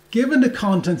notebook. Given the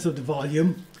contents of the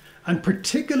volume, and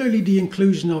particularly the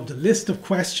inclusion of the list of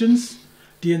questions,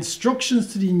 the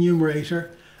instructions to the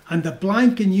enumerator, and the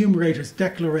blank enumerator's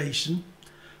declaration,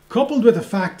 coupled with the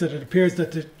fact that it appears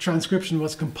that the transcription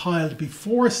was compiled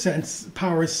before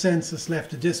Power's census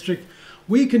left the district,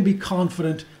 we can be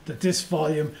confident that this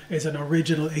volume is an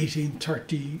original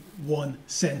 1831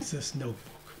 census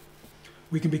notebook.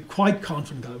 We can be quite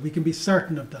confident of that. We can be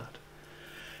certain of that.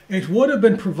 It would have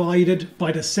been provided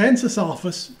by the census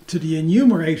office to the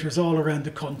enumerators all around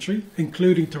the country,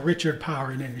 including to Richard Power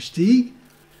in Inistioge.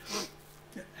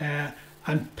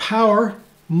 And Power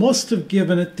must have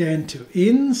given it then to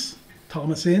Innes,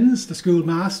 Thomas Innes, the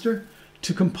schoolmaster,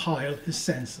 to compile his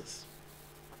census.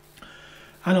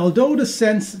 And although the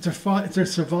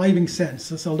surviving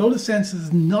census, although the census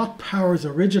is not Power's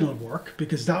original work,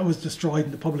 because that was destroyed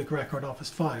in the Public Record Office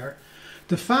fire,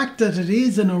 the fact that it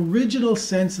is an original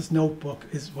census notebook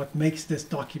is what makes this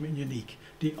document unique.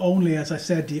 The only, as I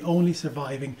said, the only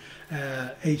surviving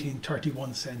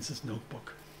 1831 census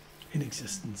notebook in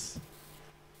existence.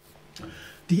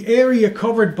 The area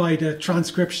covered by the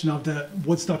transcription of the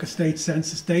Woodstock Estate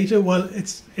census data, well,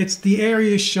 it's the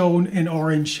area shown in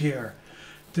orange here.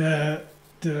 The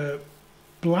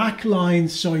black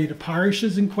lines show you the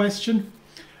parishes in question.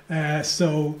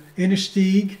 So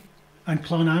Inistioge and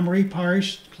Clonamory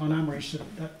parish. Clonamory,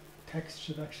 that text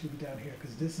should actually be down here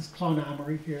because this is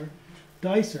Clonamory here.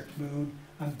 Dysart Moon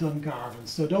and Dungarvan.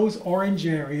 So those orange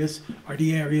areas are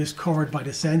the areas covered by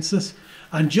the census.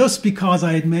 And just because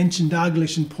I had mentioned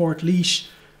Aglish and Portlaoise,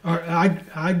 or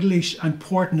Aglish and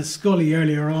Portnaskilly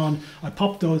earlier on, I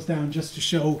popped those down just to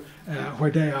show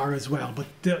where they are as well. But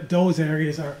those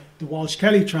areas are the Walsh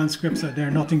Kelly transcripts, and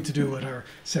they're nothing to do with our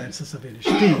census of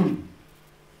Inistioge.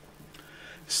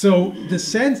 So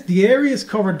the areas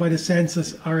covered by the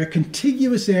census are a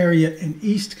contiguous area in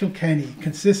East Kilkenny,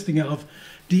 consisting of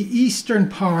the eastern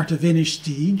part of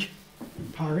Inistioge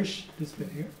parish, this bit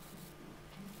here,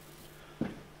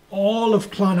 all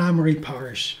of Clonamory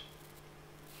parish,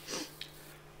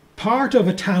 part of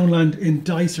a townland in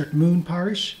Dysart Moon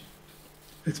parish,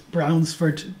 it's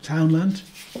Brownsford townland,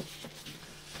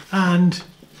 and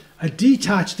a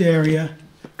detached area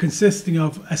consisting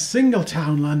of a single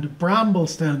townland,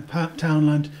 Bramblestown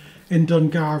townland in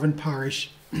Dungarvan parish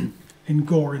in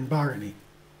Goran Barony.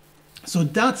 So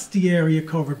that's the area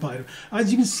covered by them.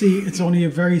 As you can see, it's only a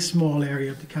very small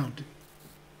area of the county.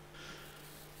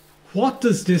 What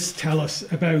does this tell us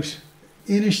about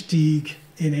Inistioge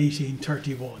in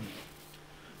 1831?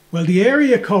 Well, the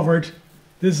area covered,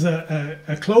 this is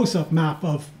a close-up map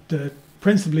of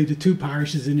principally the two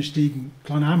parishes, Inistioge and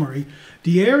Clonamory.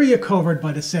 The area covered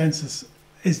by the census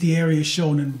is the area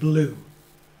shown in blue.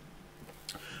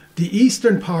 The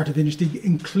eastern part of Inistioge,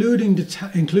 including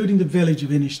the village of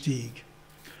Inistioge.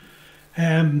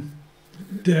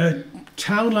 The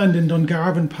townland in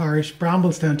Dungarvan parish,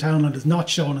 Bramblestown townland, is not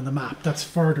shown on the map. That's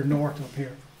further north up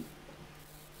here.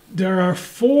 There are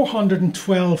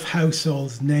 412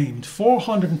 households named,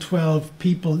 412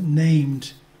 people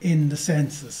named in the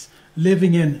census,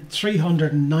 living in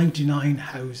 399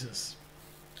 houses.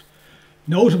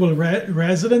 Notable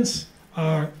residents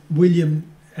are William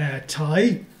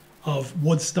Tighe of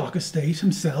Woodstock Estate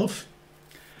himself,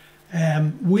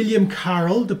 William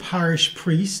Carroll, the parish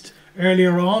priest.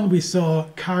 Earlier on we saw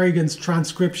Carrigan's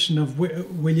transcription of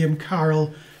William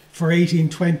Carroll for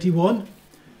 1821,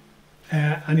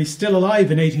 and he's still alive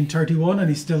in 1831 and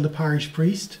he's still the parish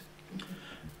priest.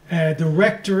 The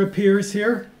rector appears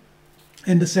here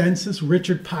in the census,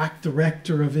 Richard Pack, the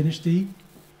rector of Inistioge.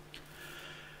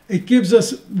 It gives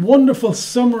us wonderful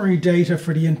summary data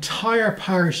for the entire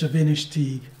parish of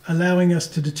Inistioge, allowing us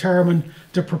to determine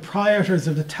the proprietors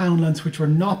of the townlands which were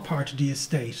not part of the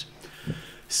estate.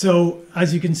 So,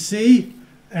 as you can see,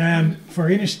 for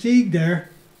Inistioge there,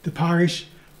 the parish,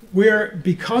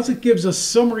 because it gives us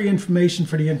summary information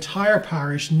for the entire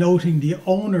parish, noting the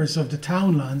owners of the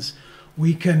townlands,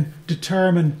 we can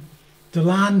determine the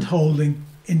land holding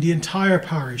in the entire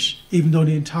parish, even though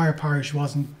the entire parish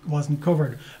wasn't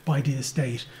covered by the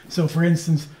estate. So, for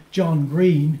instance, John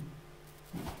Green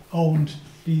owned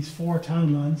these four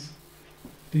townlands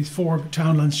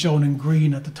shown in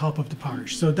green at the top of the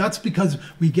parish. So that's because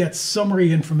we get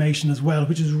summary information as well,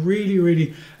 which is really,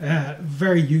 really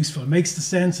very useful. It makes the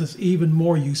census even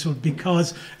more useful,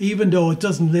 because even though it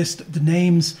doesn't list the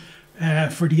names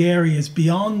for the areas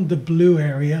beyond the blue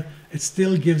area, it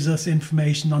still gives us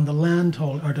information on the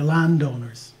landholder or the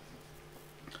landowners.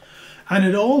 And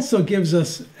it also gives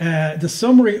us, the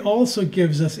summary also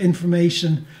gives us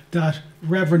information that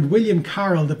Reverend William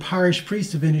Carroll, the parish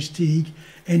priest of Inistioge,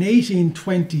 in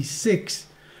 1826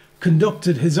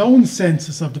 conducted his own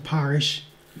census of the parish,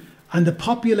 and the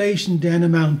population then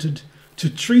amounted to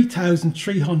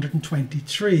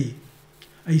 3,323.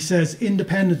 He says,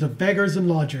 independent of beggars and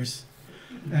lodgers,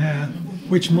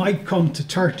 which might come to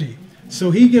 30. So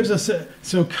he gives us,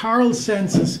 so Carroll's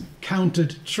census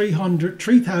counted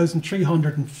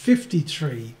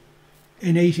 3,353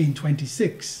 in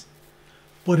 1826.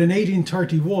 But in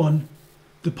 1831,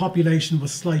 the population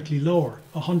was slightly lower,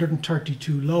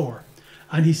 132 lower.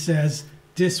 And he says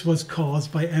this was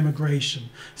caused by emigration.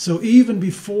 So even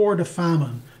before the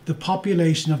famine, the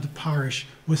population of the parish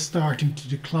was starting to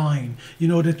decline. You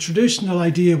know, the traditional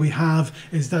idea we have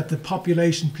is that the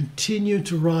population continued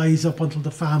to rise up until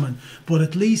the famine, but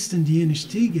at least in the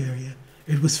Inistioge area,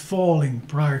 it was falling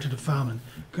prior to the famine,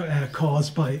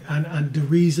 caused by, and the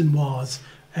reason was,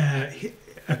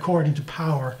 according to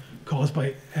Power, caused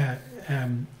by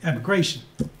emigration.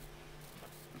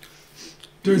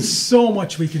 There's so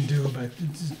much we can do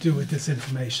with this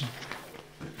information.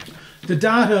 The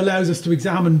data allows us to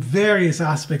examine various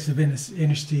aspects of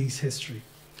Inistioge's history.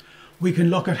 We can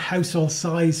look at household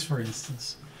size, for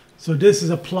instance. So this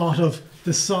is a plot of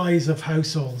the size of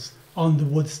households on the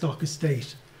Woodstock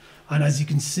estate. And as you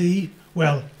can see,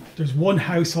 well, there's one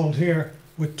household here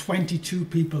with 22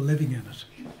 people living in it,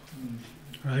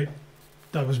 right?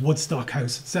 That was Woodstock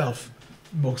House itself,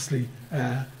 mostly,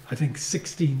 I think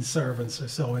 16 servants or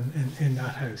so in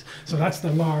that house. So that's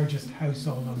the largest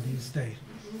household on the estate.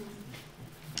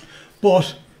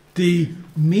 But the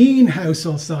mean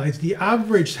household size, the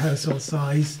average household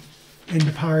size in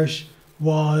the parish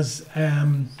was,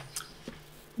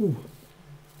 ooh,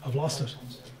 I've lost it.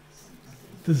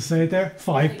 Does it say it there?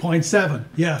 5.7.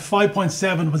 Yeah,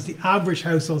 5.7 was the average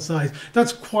household size.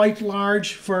 That's quite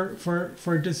large for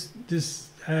this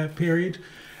period.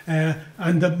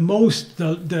 And the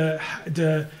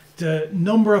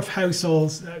number of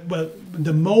households, well,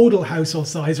 the modal household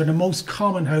size, or the most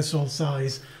common household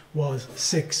size, was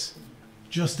 6,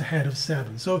 just ahead of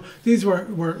 7. So these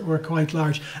were quite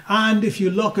large. And if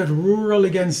you look at rural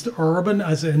against urban,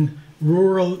 as in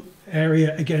rural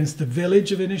area against the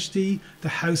village of Inistioge, the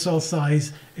household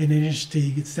size in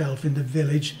Inistioge itself, in the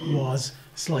village, was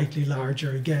slightly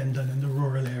larger again than in the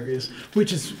rural areas,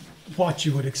 which is what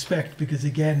you would expect, because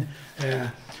again,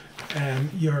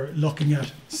 you're looking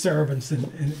at servants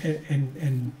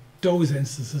in those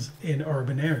instances in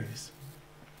urban areas.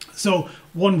 So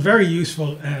one very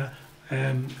useful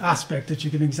aspect that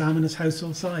you can examine is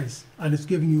household size, and it's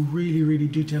giving you really, really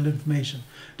detailed information.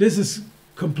 This is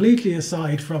completely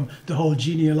aside from the whole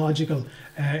genealogical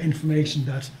information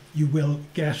that you will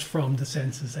get from the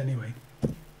census anyway.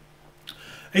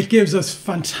 It gives us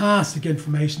fantastic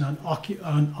information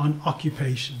on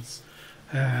occupations.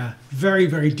 Very,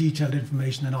 very detailed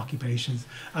information on occupations.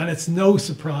 And it's no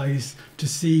surprise to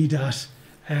see that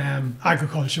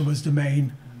agriculture was the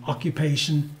main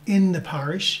occupation in the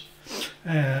parish.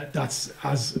 That's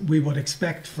as we would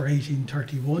expect for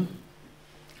 1831.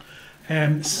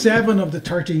 7 of the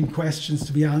 13 questions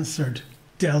to be answered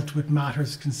dealt with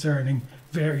matters concerning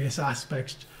various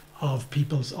aspects of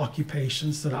people's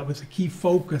occupations. So that was a key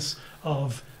focus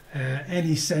of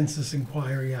any census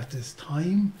inquiry at this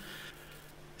time.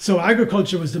 So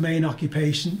agriculture was the main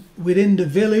occupation. Within the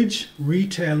village,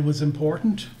 retail was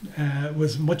important,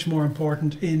 was much more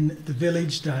important in the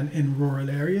village than in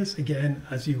rural areas, again,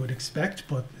 as you would expect,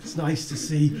 but it's nice to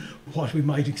see what we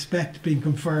might expect being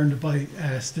confirmed by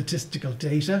statistical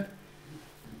data.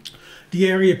 The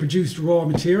area produced raw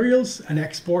materials and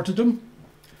exported them.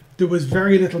 There was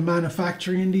very little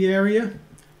manufacturing in the area.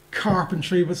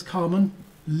 Carpentry was common,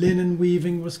 linen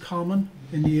weaving was common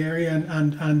in the area,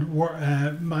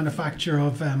 and manufacture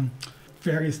of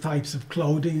various types of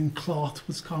clothing and cloth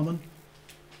was common.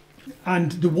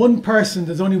 And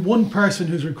there's only one person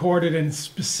who's recorded in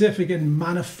specific in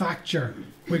manufacture,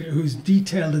 who's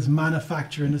detailed as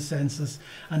manufacture in the census,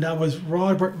 and that was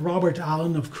Robert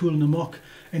Allen of Coolnamuck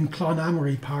in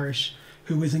Clonamory parish,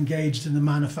 who was engaged in the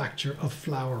manufacture of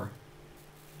flour.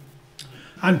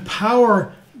 And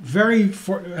power, very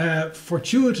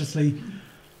fortuitously,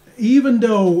 even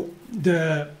though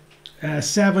the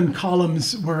 7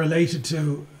 columns were related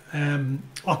to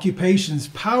occupations,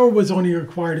 power was only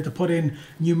required to put in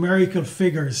numerical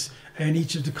figures in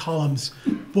each of the columns.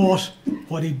 But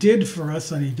what he did for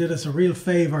us, and he did us a real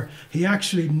favour, he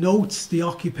actually notes the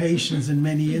occupations in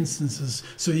many instances.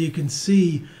 So you can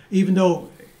see, even though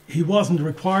he wasn't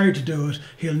required to do it,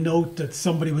 he'll note that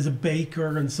somebody was a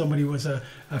baker and somebody was a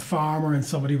farmer and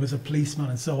somebody was a policeman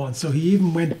and so on. So he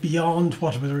even went beyond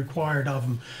what was required of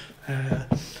him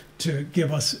to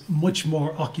give us much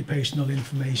more occupational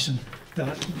information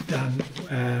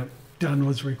than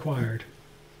was required.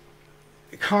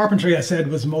 Carpentry, I said,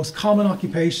 was the most common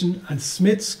occupation, and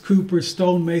smiths, coopers,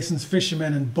 stonemasons,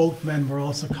 fishermen and boatmen were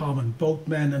also common.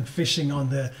 Boatmen and fishing on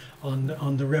the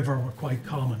river were quite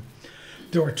common.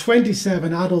 There were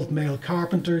 27 adult male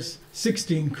carpenters,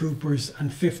 16 coopers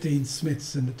and 15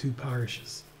 smiths in the 2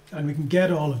 parishes. And we can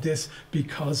get all of this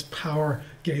because power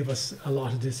gave us a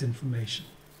lot of this information.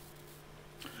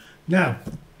 Now,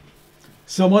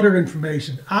 some other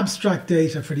information. Abstract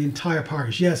data for the entire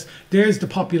parish. Yes, there's the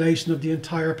population of the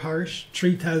entire parish,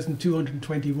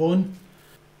 3,221.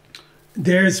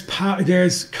 There's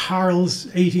Carroll's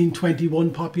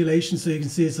 1821 population, so you can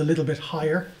see it's a little bit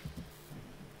higher.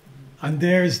 And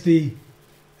there's the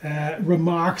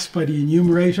remarks by the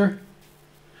enumerator.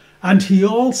 And he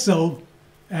also,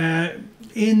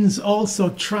 Inns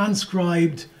also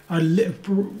transcribed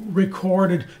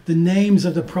recorded the names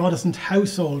of the Protestant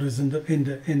householders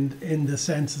in the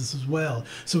census as well.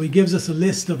 So he gives us a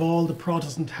list of all the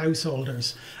Protestant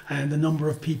householders and the number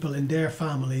of people in their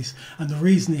families. And the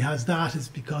reason he has that is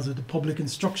because of the Public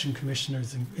Instruction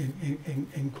Commissioner's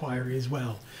inquiry as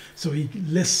well. So he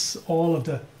lists all of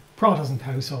the Protestant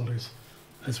householders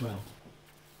as well.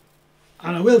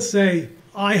 And I will say,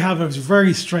 I have a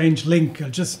very strange link. I'll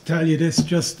just tell you this,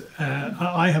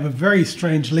 I have a very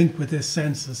strange link with this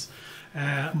census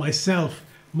myself.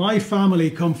 My family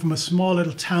come from a small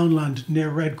little townland near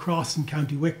Red Cross in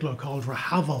County Wicklow called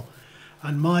Rahavel,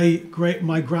 and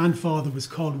my grandfather was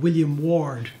called William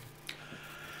Ward.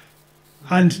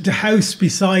 And the house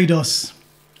beside us,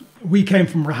 we came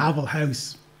from Rahavel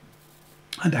House,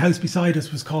 and the house beside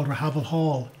us was called Rahavel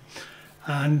Hall.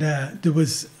 And there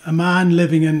was a man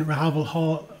living in Rahavel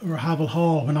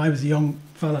Hall when I was a young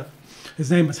fella. His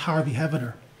name was Harvey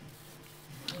Hevener.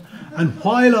 And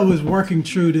while I was working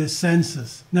through this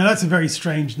census, now that's a very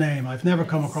strange name. I've never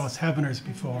come across Heveners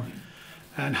before.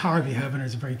 And Harvey Hevener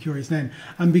is a very curious name.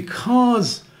 And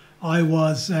because I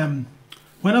was, when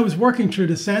I was working through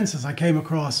the census, I came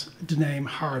across the name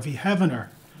Harvey Hevener.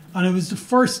 And it was the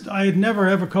first, I had never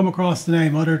ever come across the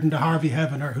name other than the Harvey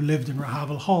Hevener who lived in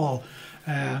Rahavel Hall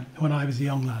when I was a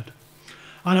young lad.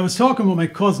 And I was talking with my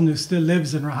cousin who still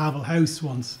lives in Rahavel House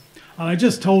once. And I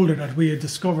just told her that we had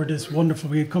discovered this wonderful,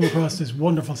 we had come across this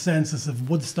wonderful census of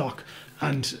Woodstock.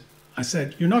 And I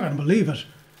said, you're not going to believe it.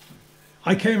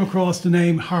 I came across the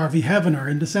name Harvey Hevener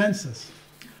in the census.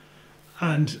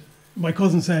 And my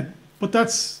cousin said, but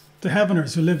that's the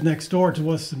Heveners who live next door to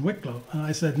us in Wicklow. And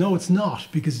I said, no, it's not,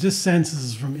 because this census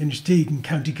is from Inistioge in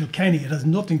County Kilkenny. It has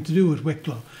nothing to do with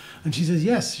Wicklow. And she says,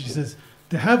 yes. She says,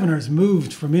 the Heveners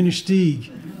moved from Inistioge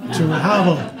to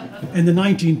Rahavel in the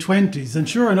 1920s. And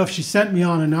sure enough, she sent me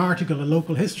on an article, a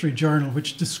local history journal,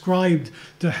 which described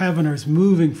the Heveners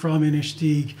moving from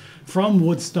Inistioge, from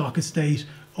Woodstock Estate,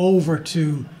 over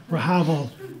to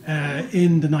Rahavel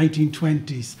in the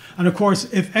 1920s. And of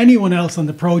course, if anyone else on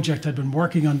the project had been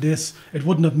working on this, it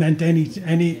wouldn't have meant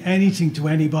anything to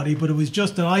anybody, but it was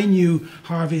just that I knew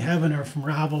Harvey Hevener from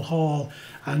Rahavel Hall,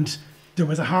 and there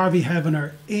was a Harvey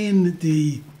Hevener in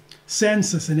the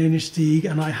census in Inistioge,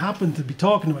 and I happened to be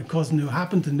talking to my cousin who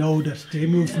happened to know that they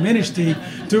moved from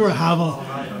Inistioge to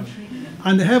Rahavel.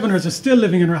 And the Heveners are still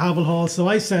living in Rahavel Hall, so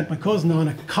I sent my cousin on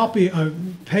a copy of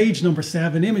page number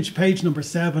 7, image page number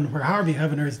 7, where Harvey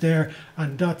Hevener is there,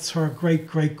 and that's her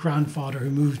great-great-grandfather who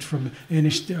moved from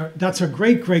Inistioge. That's her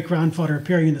great-great-grandfather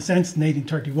appearing in the census in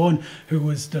 1831, who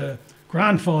was the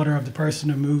grandfather of the person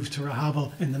who moved to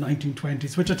Rahavel in the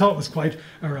 1920s, which I thought was quite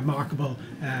a remarkable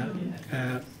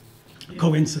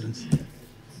coincidence.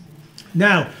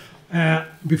 Now,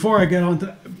 before I get on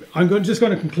to, just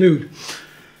going to conclude.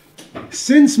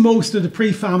 Since most of the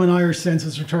pre-famine Irish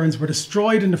census returns were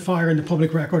destroyed in the fire in the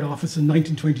Public Record Office in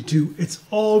 1922, it's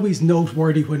always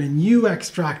noteworthy when a new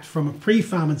extract from a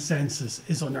pre-famine census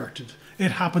is unearthed.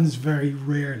 It happens very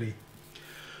rarely.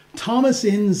 Thomas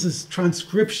Innes's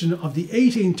transcription of the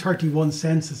 1831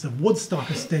 census of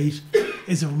Woodstock Estate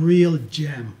is a real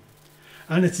gem,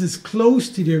 and it's as close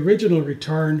to the original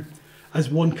return as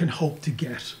one can hope to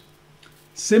get,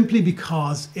 simply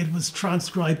because it was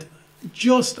transcribed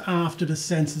just after the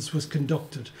census was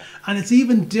conducted. And it's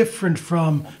even different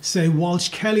from, say, Walsh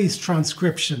Kelly's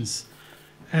transcriptions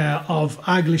of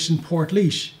Aglish and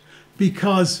Portlaoise,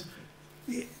 because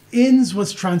Innes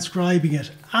was transcribing it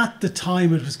at the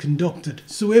time it was conducted.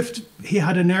 So if he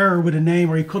had an error with a name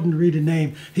or he couldn't read a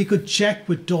name, he could check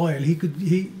with Doyle. He could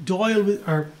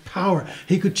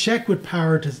check with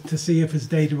Power to see if his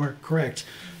data were correct.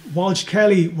 Walsh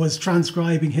Kelly was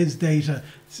transcribing his data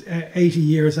 80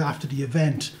 years after the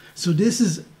event. So this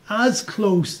is as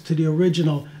close to the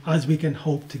original as we can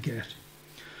hope to get.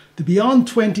 The Beyond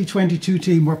 2022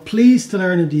 team were pleased to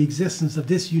learn of the existence of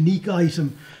this unique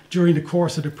item during the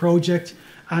course of the project,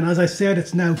 and as I said,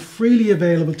 it's now freely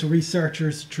available to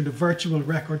researchers through the Virtual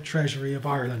Record Treasury of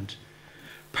Ireland.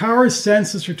 Power's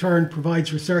census return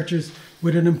provides researchers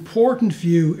with an important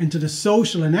view into the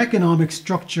social and economic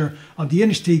structure of the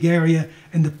Inistioge area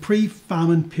in the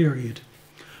pre-famine period.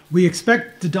 We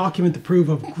expect the document to prove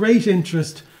of great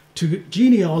interest to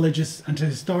genealogists and to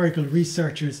historical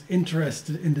researchers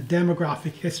interested in the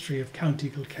demographic history of County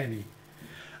Kilkenny.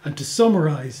 And to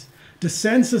summarise, the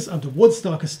census of the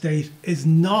Woodstock Estate is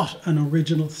not an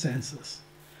original census.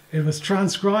 It was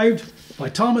transcribed by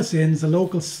Thomas Innes, a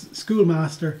local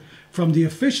schoolmaster, from the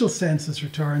official census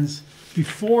returns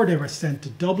before they were sent to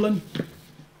Dublin.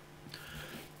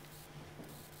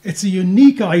 It's a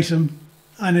unique item,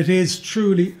 and it is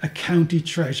truly a county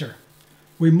treasure.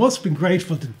 We must be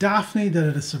grateful to Daphne that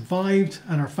it has survived,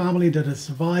 and her family that it has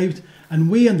survived, and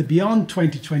we and the Beyond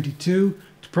 2022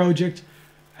 project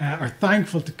are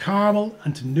thankful to Carmel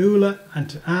and to Nuala and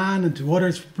to Anne and to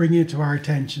others for bringing it to our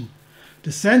attention.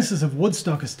 The census of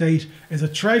Woodstock Estate is a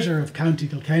treasure of County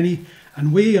Kilkenny,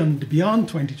 and we on the Beyond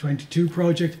 2022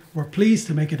 project were pleased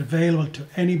to make it available to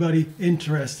anybody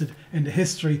interested in the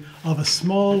history of a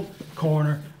small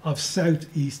corner of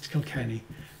southeast Kilkenny.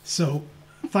 So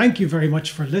thank you very much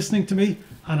for listening to me,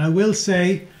 and I will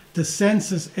say the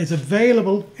census is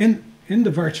available in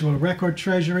the Virtual Record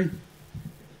Treasury.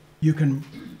 You can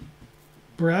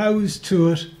browse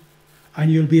to it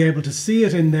and you'll be able to see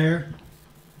it in there.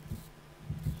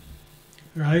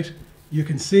 right? You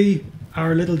can see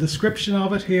our little description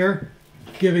of it here,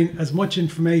 giving as much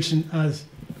information as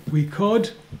we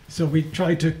could. So we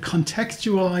tried to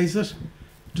contextualize it,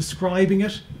 describing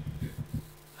it.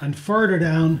 And further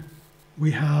down,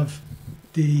 we have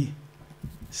the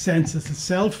census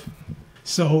itself.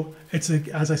 So it's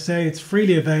as I say, it's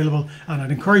freely available, and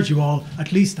I'd encourage you all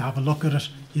at least to have a look at it.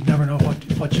 You'd never know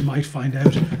what you might find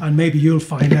out, and maybe you'll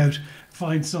find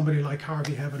somebody like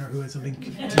Harvey Heavener who has a link to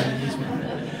me as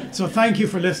well. So thank you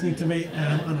for listening to me,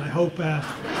 and I hope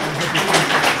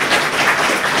you